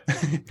it. Love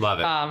it. Love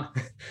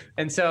it.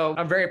 And so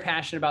I'm very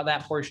passionate about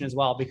that portion as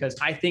well, because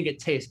I think it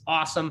tastes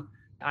awesome.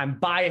 I'm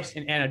biased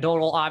and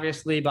anecdotal,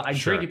 obviously, but I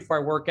drink it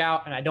before I work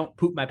out, and I don't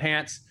poop my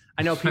pants.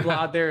 I know people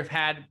out there have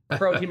had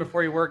protein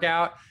before you work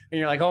out, and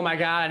you're like, oh my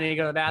God, I need to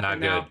go to the bathroom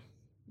now.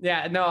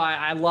 Yeah, no,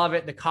 I love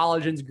it. The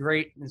collagen's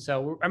great. And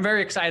so I'm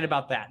very excited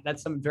about that.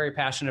 That's something I'm very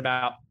passionate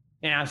about.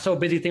 And I'm so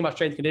busy thinking about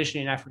strength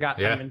conditioning, I forgot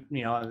even,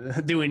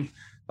 doing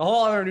the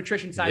whole other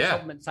nutrition side,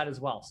 supplement side as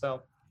well.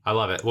 So I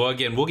love it. Well,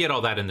 again, we'll get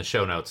all that in the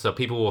show notes, so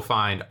people will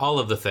find all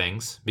of the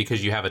things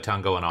because you have a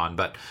ton going on.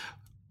 But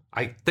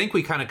I think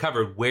we kind of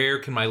covered where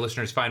can my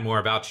listeners find more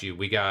about you.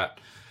 We got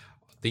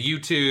the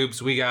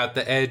YouTubes, we got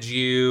the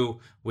EDU,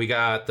 we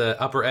got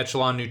the Upper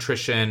Echelon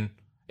Nutrition.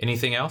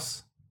 Anything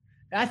else?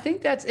 I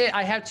think that's it.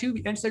 I have 2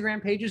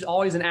 Instagram pages,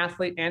 Always an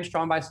Athlete and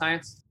Strong by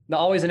Science. The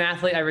Always an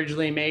Athlete I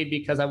originally made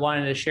because I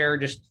wanted to share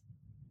just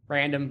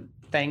random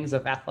things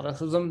of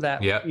athleticism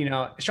that,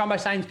 Strong by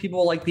Science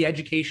people like the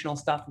educational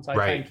stuff. And so I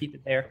try and keep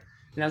it there.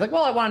 And I was like,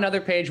 well, I want another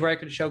page where I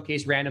could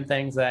showcase random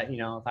things that,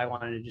 if I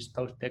wanted to just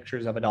post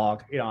pictures of a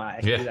dog,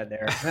 I can do that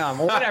there.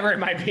 Whatever it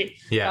might be.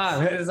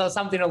 So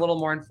something a little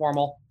more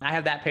informal. I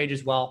have that page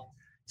as well.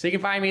 So you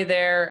can find me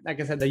there.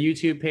 Like I said, the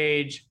YouTube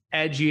page,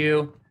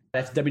 EDU.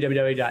 That's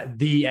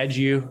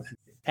www.theedu.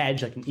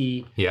 Edge like an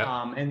E.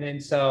 Yeah. And then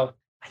so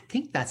I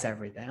think that's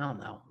everything. I don't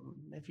know.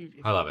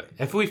 I love it.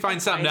 If we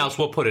find something else,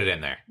 we'll put it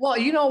in there. Well,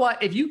 you know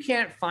what? If you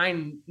can't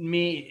find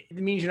me, it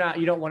means you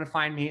don't want to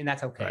find me, and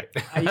that's okay.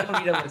 Right. You don't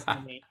need to listen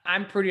to me.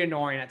 I'm pretty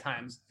annoying at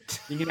times.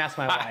 You can ask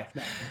my wife.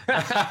 No.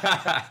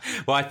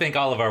 Well, I think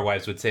all of our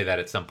wives would say that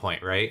at some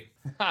point, right?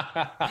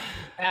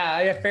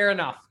 Yeah, fair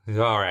enough.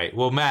 All right.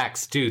 Well,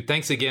 Max, dude,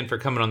 thanks again for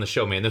coming on the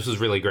show, man. This was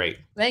really great.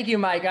 Thank you,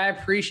 Mike. I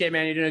appreciate it,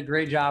 man. You're doing a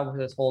great job with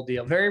this whole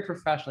deal. Very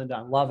professionally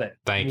done. Love it.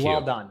 Thank you.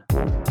 Well done.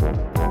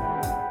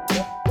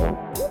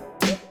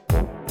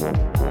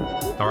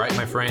 All right,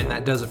 my friend,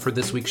 that does it for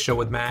this week's show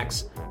with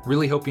Max.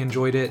 Really hope you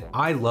enjoyed it.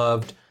 I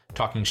loved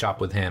talking shop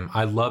with him.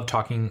 I love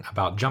talking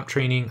about jump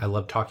training. I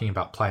love talking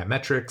about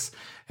plyometrics.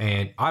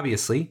 And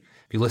obviously,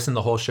 if you listen to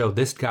the whole show,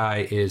 this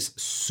guy is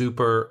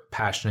super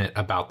passionate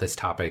about this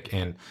topic.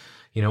 And,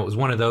 it was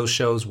one of those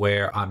shows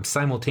where I'm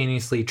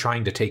simultaneously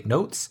trying to take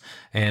notes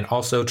and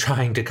also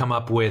trying to come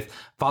up with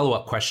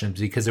follow-up questions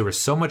because there was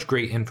so much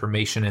great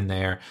information in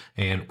there.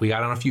 And we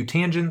got on a few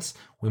tangents.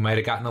 We might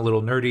have gotten a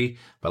little nerdy,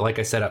 but like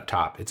I said up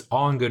top, it's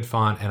all in good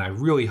fun. And I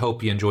really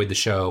hope you enjoyed the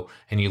show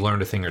and you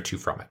learned a thing or two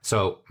from it.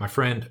 So my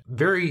friend,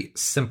 very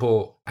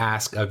simple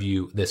ask of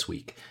you this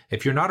week.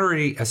 If you're not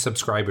already a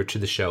subscriber to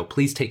the show,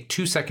 please take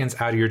 2 seconds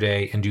out of your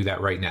day and do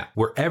that right now.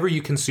 Wherever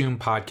you consume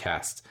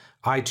podcasts,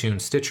 iTunes,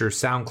 Stitcher,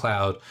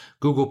 SoundCloud,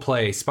 Google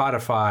Play,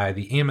 Spotify,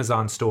 the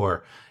Amazon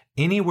store,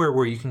 anywhere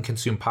where you can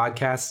consume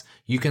podcasts,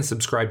 you can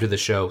subscribe to the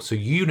show so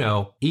you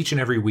know each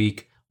and every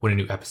week when a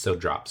new episode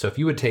drops. So if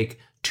you would take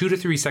 2 to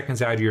 3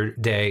 seconds out of your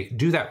day,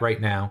 do that right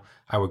now.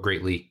 I would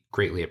greatly,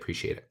 greatly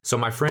appreciate it. So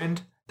my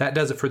friend, that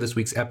does it for this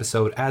week's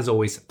episode. As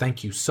always,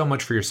 thank you so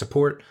much for your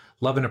support.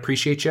 Love and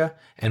appreciate you.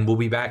 And we'll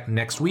be back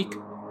next week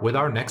with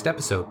our next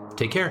episode.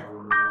 Take care.